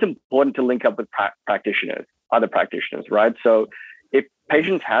it's always important to link up with other practitioners, right? So if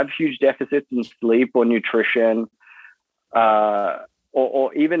patients have huge deficits in sleep or nutrition,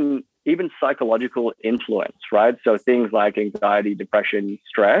 or even psychological influence, right? So things like anxiety, depression,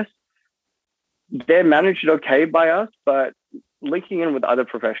 stress, they're managed okay by us, but linking in with other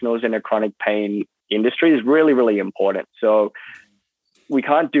professionals in a chronic pain industry is really, really important. So we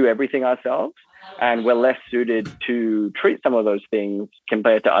can't do everything ourselves, and we're less suited to treat some of those things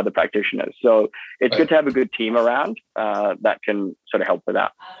compared to other practitioners. So it's good to have a good team around that can sort of help with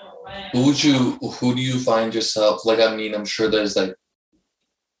that. Who do you find yourself, like, I mean, I'm sure there's like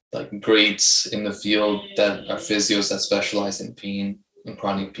greats in the field that are physios that specialize in pain and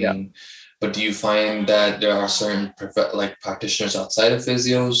chronic pain. But do you find that there are certain practitioners outside of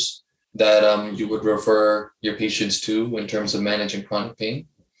physios that you would refer your patients to in terms of managing chronic pain?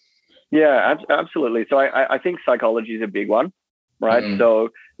 Yeah, absolutely. So I think psychology is a big one, right? Mm-hmm. So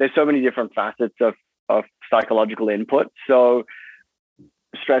there's so many different facets of psychological input. So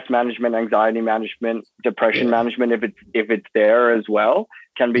stress management, anxiety management, depression management, if it's there as well,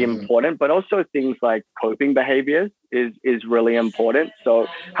 can be important. But also things like coping behaviors is really important. So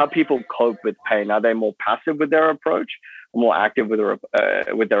how people cope with pain, are they more passive with their approach or more active with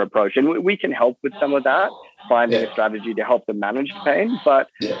their approach? And we can help with some of that, finding a strategy to help them manage pain. But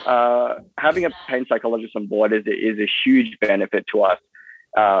having a pain psychologist on board is a huge benefit to us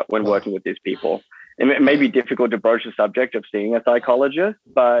when working with these people. It may be difficult to broach the subject of seeing a psychologist,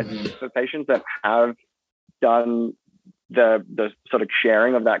 but for patients that have done the sort of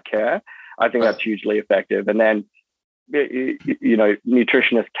sharing of that care, I think that's hugely effective. And then, you know,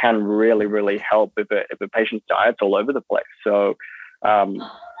 nutritionists can really, really help if a patient's diet's all over the place. So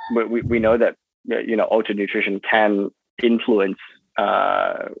we know that, you know, altered nutrition can influence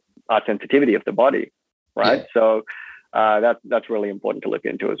our sensitivity of the body, right? So that's really important to look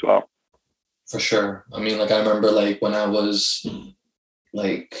into as well. For sure. I mean, like, I remember, like, when I was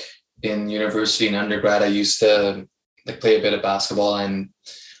like in university and undergrad, I used to like play a bit of basketball, and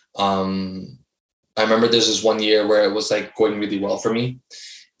I remember there's this one year where it was like going really well for me,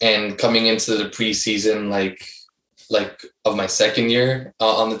 and coming into the preseason, like of my second year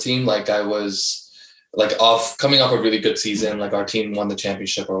on the team, like I was like coming off a really good season, like our team won the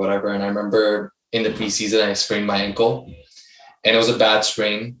championship or whatever. And I remember in the preseason, I sprained my ankle, and it was a bad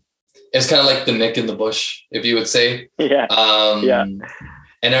sprain. It's kind of like the nick in the bush, if you would say. Yeah.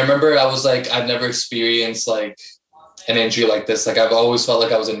 And I remember I was like, I've never experienced like an injury like this. Like, I've always felt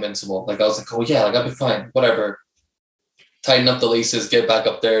like I was invincible. Like, I was like, oh yeah, like I'll be fine, whatever. Tighten up the laces, get back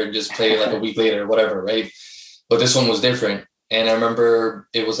up there and just play like a week later, whatever, right? But this one was different. And I remember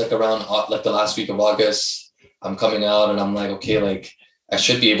it was like around like the last week of August, I'm coming out and I'm like, okay, like I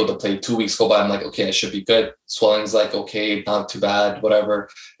should be able to play. 2 weeks go by. I'm like, okay, I should be good. Swelling's like, okay, not too bad, whatever.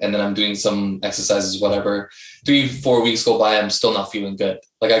 And then I'm doing some exercises, whatever. 3-4 weeks go by. I'm still not feeling good.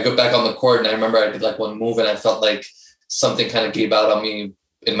 Like, I go back on the court and I remember I did like one move and I felt like something kind of gave out on me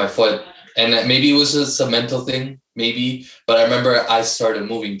in my foot. And maybe it was just a mental thing, maybe. But I remember I started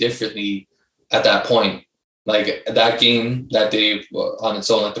moving differently at that point. Like, that game that day on its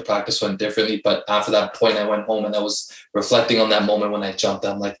own, like the practice went differently. But after that point, I went home and I was reflecting on that moment when I jumped.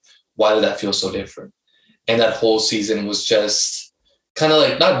 I'm like, why did that feel so different? And that whole season was just kind of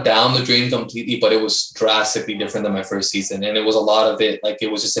like not down the drain completely, but it was drastically different than my first season. And it was a lot of it, like,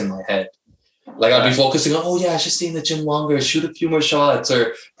 it was just in my head. Like, I'd be focusing on, oh yeah, I should stay in the gym longer, shoot a few more shots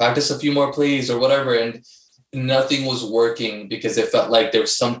or practice a few more plays or whatever. And nothing was working because it felt like there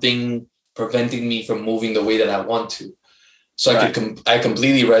was something preventing me from moving the way that I want to. So I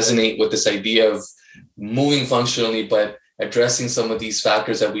completely resonate with this idea of moving functionally, but addressing some of these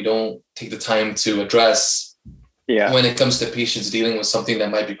factors that we don't take the time to address when it comes to patients dealing with something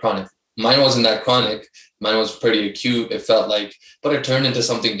that might be chronic. Mine wasn't that chronic. Mine was pretty acute. It felt like, but it turned into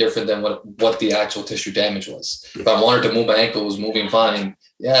something different than what the actual tissue damage was. If I wanted to move my ankle, it was moving fine.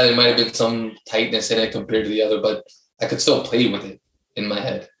 Yeah, there might have been some tightness in it compared to the other, but I could still play with it in my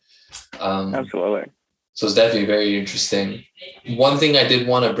head. Absolutely. So it's definitely very interesting. One thing I did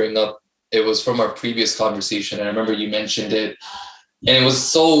want to bring up, it was from our previous conversation. And I remember you mentioned it, and it was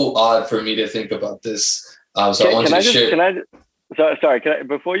so odd for me to think about this. Before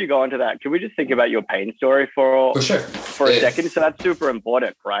you go on to that, can we just think about your pain story for a second? So that's super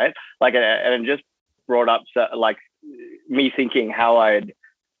important, right? Like, and it just brought up like me thinking how I'd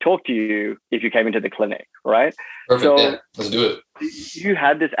talk to you if you came into the clinic, right? Perfect. So let's do it. You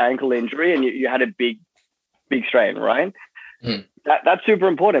had this ankle injury and you had a big strain, right? That's super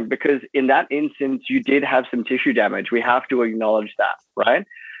important because in that instance, you did have some tissue damage. We have to acknowledge that, right?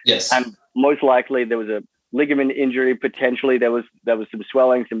 Yes. And most likely there was a ligament injury. Potentially there was some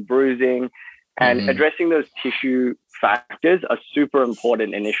swelling, some bruising, and addressing those tissue factors are super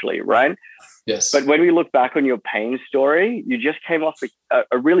important initially, right? Yes. But when we look back on your pain story, you just came off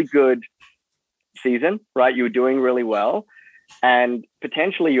a really good season, right? You were doing really well. And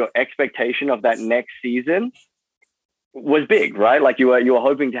potentially your expectation of that next season was big, right? Like you were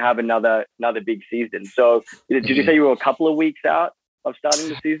hoping to have another big season. So did you say you were a couple of weeks out of starting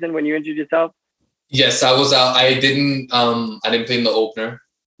the season when you injured yourself? Yes, I was out. I didn't play in the opener.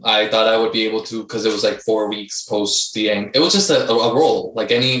 I thought I would be able to because it was like 4 weeks post the ankle. It was just a roll. I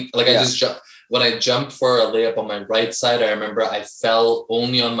just when I jumped for a layup on my right side, I remember I fell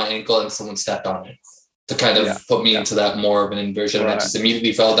only on my ankle and someone stepped on it to kind of put me into that more of an inversion. Right. And I just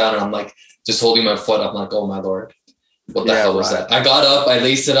immediately fell down and I'm like just holding my foot. I'm like, oh my Lord, what the hell was that? I got up, I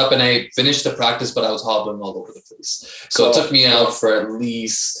laced it up and I finished the practice, but I was hobbling all over the place. So it took me out for at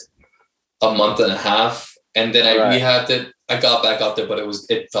least a month and a half. And then I rehabbed it. I got back out there, but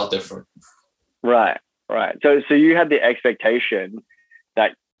it felt different. Right. So you had the expectation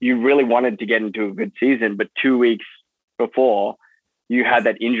that you really wanted to get into a good season, but 2 weeks before you had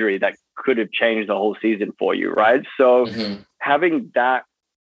that injury that could have changed the whole season for you, right? So having that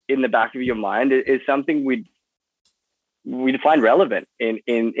in the back of your mind is something we'd find relevant in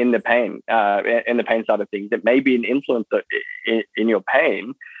the pain, in the pain side of things. It may be an influence in your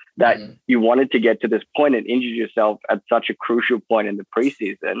pain that you wanted to get to this point and injured yourself at such a crucial point in the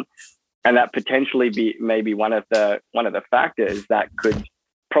preseason, and that potentially be maybe one of the factors that could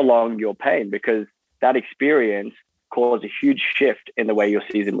prolong your pain, because that experience caused a huge shift in the way your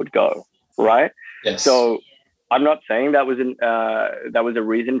season would go, right? Yes. So I'm not saying that was a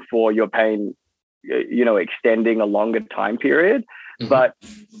reason for your pain, extending a longer time period, but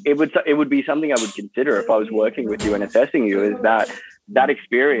it would be something I would consider if I was working with you and assessing you, is that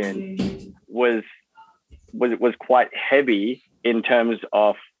experience was quite heavy in terms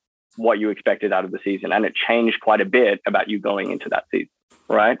of what you expected out of the season, and it changed quite a bit about you going into that season,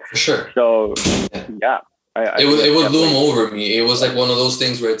 right? For sure. So it would loom over me. It was like one of those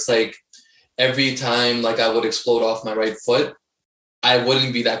things where it's like every time like I would explode off my right foot, I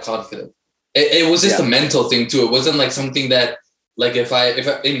wouldn't be that confident. It was just a mental thing too. It wasn't like something that like if I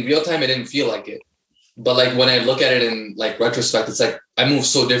in real time, I didn't feel like it. But like when I look at it in like retrospect, it's like I moved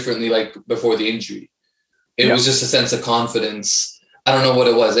so differently like before the injury. It was just a sense of confidence. I don't know what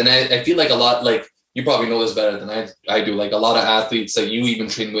it was. And I feel like a lot, like you probably know this better than I do. Like a lot of athletes that you even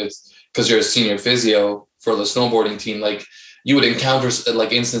train with, because you're a senior physio for the snowboarding team, like you would encounter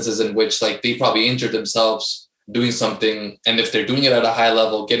like instances in which like they probably injured themselves doing something. And if they're doing it at a high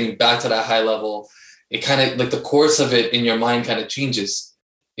level, getting back to that high level, it kind of like the course of it in your mind kind of changes,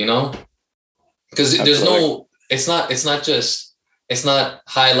 because there's no, it's not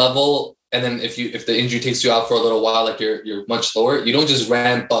high level. And then if the injury takes you out for a little while, like you're much lower, you don't just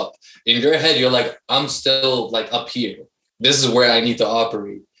ramp up. In your head, you're like, I'm still like up here. This is where I need to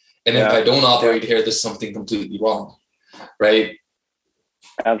operate. And if I don't operate here, there's something completely wrong. Right.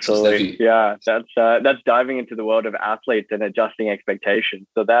 Absolutely. Yeah. That's diving into the world of athletes and adjusting expectations.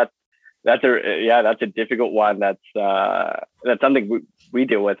 So that's a difficult one. That's something we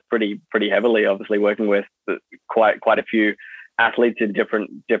deal with pretty heavily, obviously working with quite a few athletes in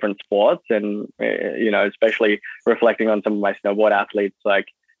different sports, and especially reflecting on some of my snowboard athletes, like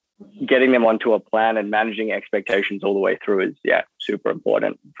getting them onto a plan and managing expectations all the way through is super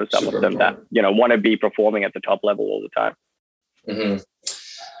important for some of them that want to be performing at the top level all the time.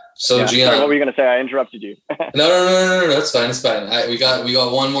 So Jian, sorry, what were you going to say? I interrupted you. No, that's fine. It's fine. We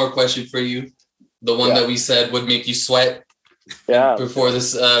got one more question for you, the one that we said would make you sweat before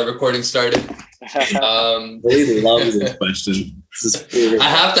this recording started. They love this question. I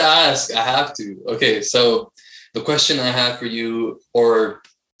have to ask. I have to. Okay, so the question I have for you, or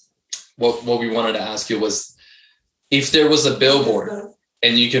what we wanted to ask you, was if there was a billboard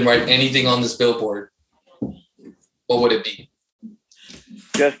and you can write anything on this billboard, what would it be?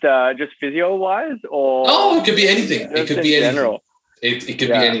 Just physio wise, or no? It could be anything. It could be anything. General. It could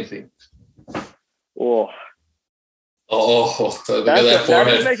be anything. Look at that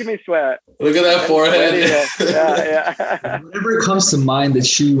forehead. That's making me sweat. Look at that forehead. Whatever comes to mind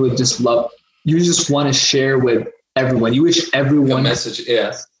that you would just love, you just want to share with everyone. You wish everyone a message.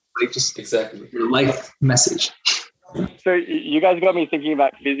 Yeah. Like just exactly your life message. So you guys got me thinking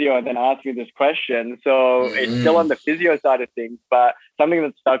about physio and then asked me this question. So it's still on the physio side of things, but something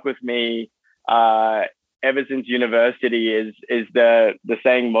that stuck with me ever since university is the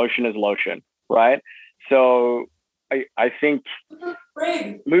saying motion is lotion, right? So I think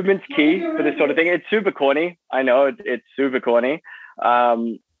movement's key for this sort of thing. It's super corny. I know it's super corny.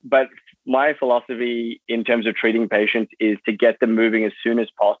 But my philosophy in terms of treating patients is to get them moving as soon as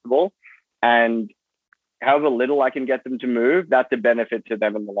possible. And however little I can get them to move, that's a benefit to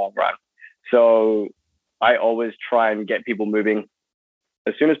them in the long run. So I always try and get people moving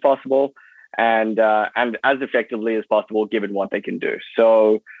as soon as possible and as effectively as possible, given what they can do.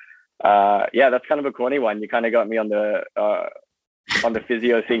 So that's kind of a corny one. You kind of got me on the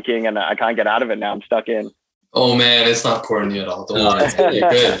physio thinking, and I can't get out of it now. I'm stuck in. Oh man, it's not corny at all. Don't worry. You're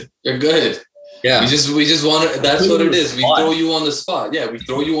good. You're good. Yeah. We just want to. That's what it is. We throw you on the spot. Yeah, we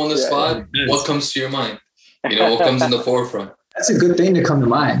throw you on the spot. Yeah. What comes to your mind? What comes in the forefront? That's a good thing to come to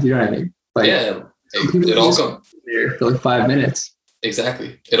mind. You know what I mean? Like, yeah. It all comes here for like 5 minutes.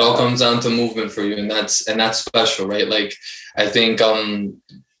 Exactly. It all comes down to movement for you, and that's special, right? Like, I think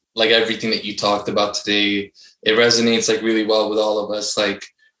like everything that you talked about today, it resonates like really well with all of us. Like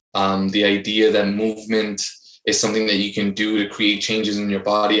the idea that movement is something that you can do to create changes in your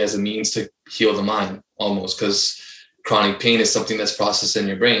body as a means to heal the mind, almost, because chronic pain is something that's processed in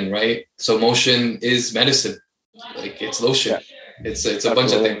your brain, right? So motion is medicine. Like, it's lotion. Yeah. It's a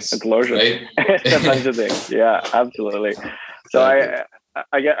bunch of things. It's lotion, right? It's a bunch of things. Yeah, absolutely. So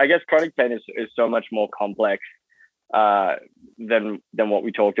I guess chronic pain is so much more complex than what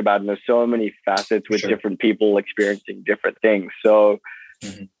we talked about, and there's so many facets with different people experiencing different things. So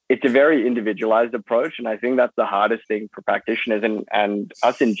it's a very individualized approach, and I think that's the hardest thing for practitioners and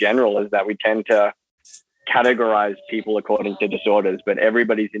us in general, is that we tend to categorize people according to disorders, but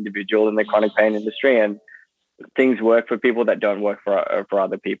everybody's individual in the chronic pain industry, and things work for people that don't work for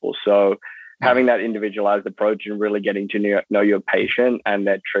other people. So having that individualized approach and really getting to know your patient and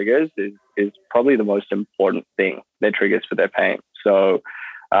their triggers is probably the most important thing, their triggers for their pain. So,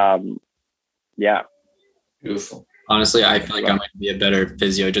 yeah. Beautiful. Honestly, I feel like I might be a better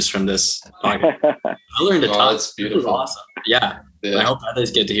physio just from this podcast. I learned a ton. That's beautiful. Awesome. Yeah. I hope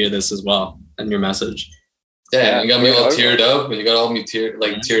others get to hear this as well, and your message. Yeah, you got me all teared up. You got all me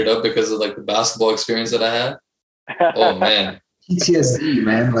teared up because of like the basketball experience that I had. Oh man. PTSD,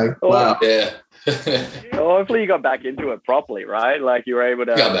 man. Like, wow. Yeah. Hopefully you got back into it properly, right? Like you were able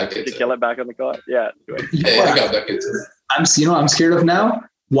to kill it back on the court. Yeah. I got back into it. I'm scared of now?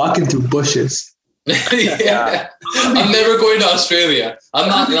 Walking through bushes. Yeah. I'm never going to Australia. I'm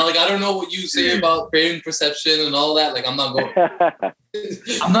not, I don't know what you say about pain perception and all that. Like, I'm not going.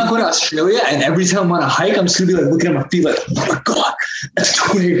 I'm not going to Australia, and every time I'm on a hike, I'm just gonna be like looking at my feet like, oh my God, that's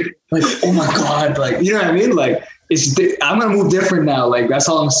twig. Like, oh my God. Like, you know what I mean? Like, I'm gonna move different now. Like, that's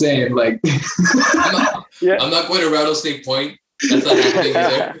all I'm saying. Like, I'm not going to Rattlesnake Point. That's not happening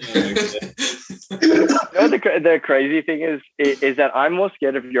either. The crazy thing is that I'm more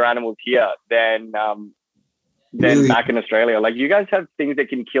scared of your animals here than really? Back in Australia. Like, you guys have things that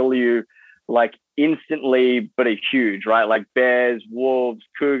can kill you like instantly, but are huge, right? Like bears, wolves,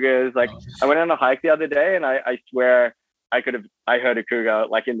 cougars. Like, I went on a hike the other day, and I swear I heard a cougar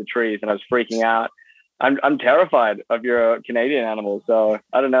like in the trees, and I was freaking out. I'm terrified of your Canadian animals, so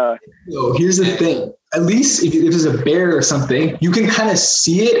I don't know. So here's the thing. At least if there's a bear or something, you can kind of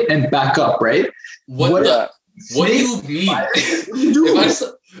see it and back up, right? What do you mean?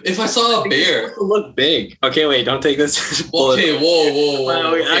 If I saw a bear, it look big. Okay, wait, don't take this. Okay,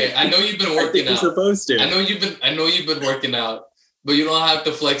 whoa. Okay, I know you've been working out. You're supposed to. I know you've been working out, but you don't have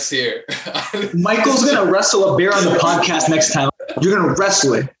to flex here. Michael's gonna wrestle a bear on the podcast next time. You're gonna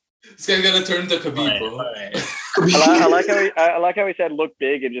wrestle it. This guy's gonna turn to Khabib, bro. Right. I like how he said look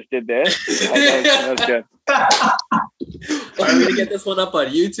big and just did this. That was good. Are we gonna get this one up on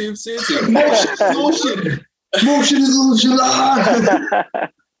YouTube soon? Motion is illusion.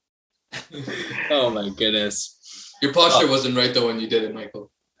 Oh my goodness. Your posture wasn't right though when you did it, Michael.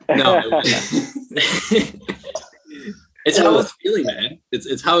 No. It's how it's feeling, man.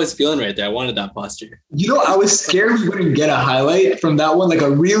 It's how it's feeling right there. I wanted that posture. I was scared we wouldn't get a highlight from that one, like a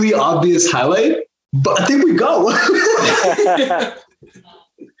really obvious highlight, but I think we go. That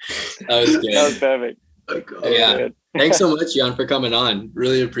was good. That was perfect. Yeah. Thanks so much, Jian, for coming on.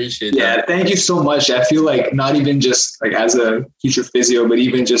 Really appreciate that. Yeah, thank you so much. I feel like not even just like as a future physio, but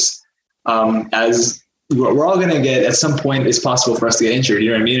even just as we're all going to get, at some point, it's possible for us to get injured. You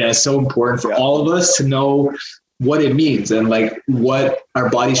know what I mean? And it's so important for all of us to know what it means and like what our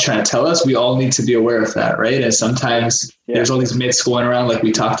body's trying to tell us. We all need to be aware of that, right? And sometimes there's all these myths going around, like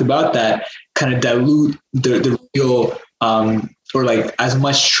we talked about, that kind of dilute the real or like as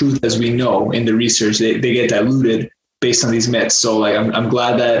much truth as we know in the research. They get diluted based on these myths. So like I'm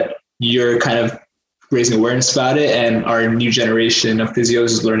glad that you're kind of raising awareness about it, and our new generation of physios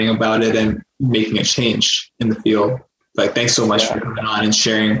is learning about it and making a change in the field. Like, thanks so much for coming on and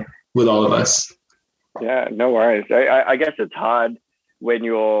sharing with all of us. Yeah, no worries. I guess it's hard when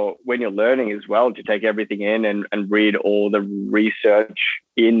you're learning as well to take everything in and read all the research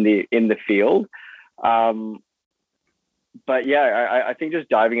in the field. But yeah, I think just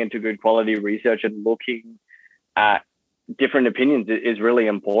diving into good quality research and looking at different opinions is really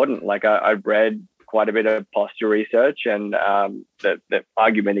important. Like, I've read quite a bit of posture research and the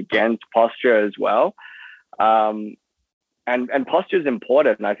argument against posture as well. And posture is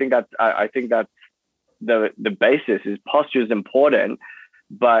important. And I think that's the basis is posture is important,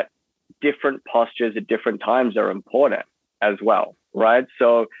 but different postures at different times are important as well, right?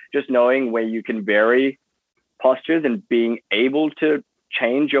 So just knowing where you can vary postures and being able to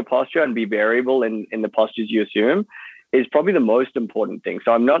change your posture and be variable in the postures you assume is probably the most important thing.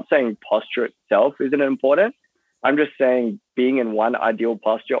 So I'm not saying posture itself isn't important. I'm just saying being in one ideal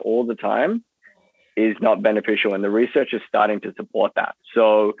posture all the time is not beneficial. And the research is starting to support that.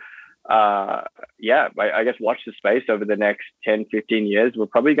 So I guess watch the space over the next 10, 15 years. We're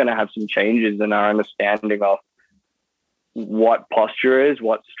probably going to have some changes in our understanding of what posture is,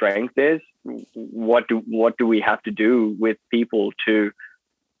 what strength is, what do we have to do with people to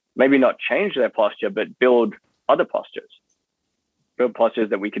maybe not change their posture, but build other postures, build postures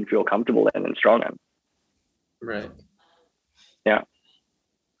that we can feel comfortable in and strong in. Right. Yeah.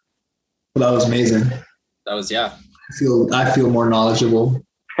 Well, that was amazing. That was, yeah. I feel more knowledgeable.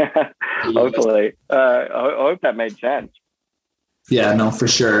 Hopefully. I hope that made sense. Yeah, no, for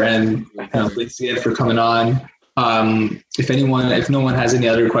sure. And thanks again for coming on. If no one has any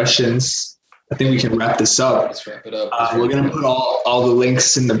other questions, I think we can wrap this up. Let's wrap it up. We're going to put all the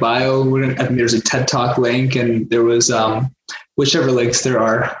links in the bio. I think there's a TED Talk link, and there was whichever links there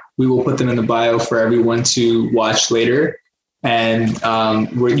are, we will put them in the bio for everyone to watch later. And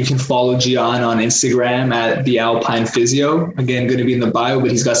where you can follow Jian on Instagram at the Alpine Physio. Again, going to be in the bio, but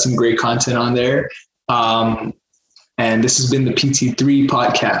he's got some great content on there. And this has been the PT3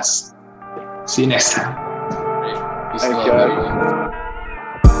 podcast. See you next time. Great. Peace Thanks, out, guys. everyone.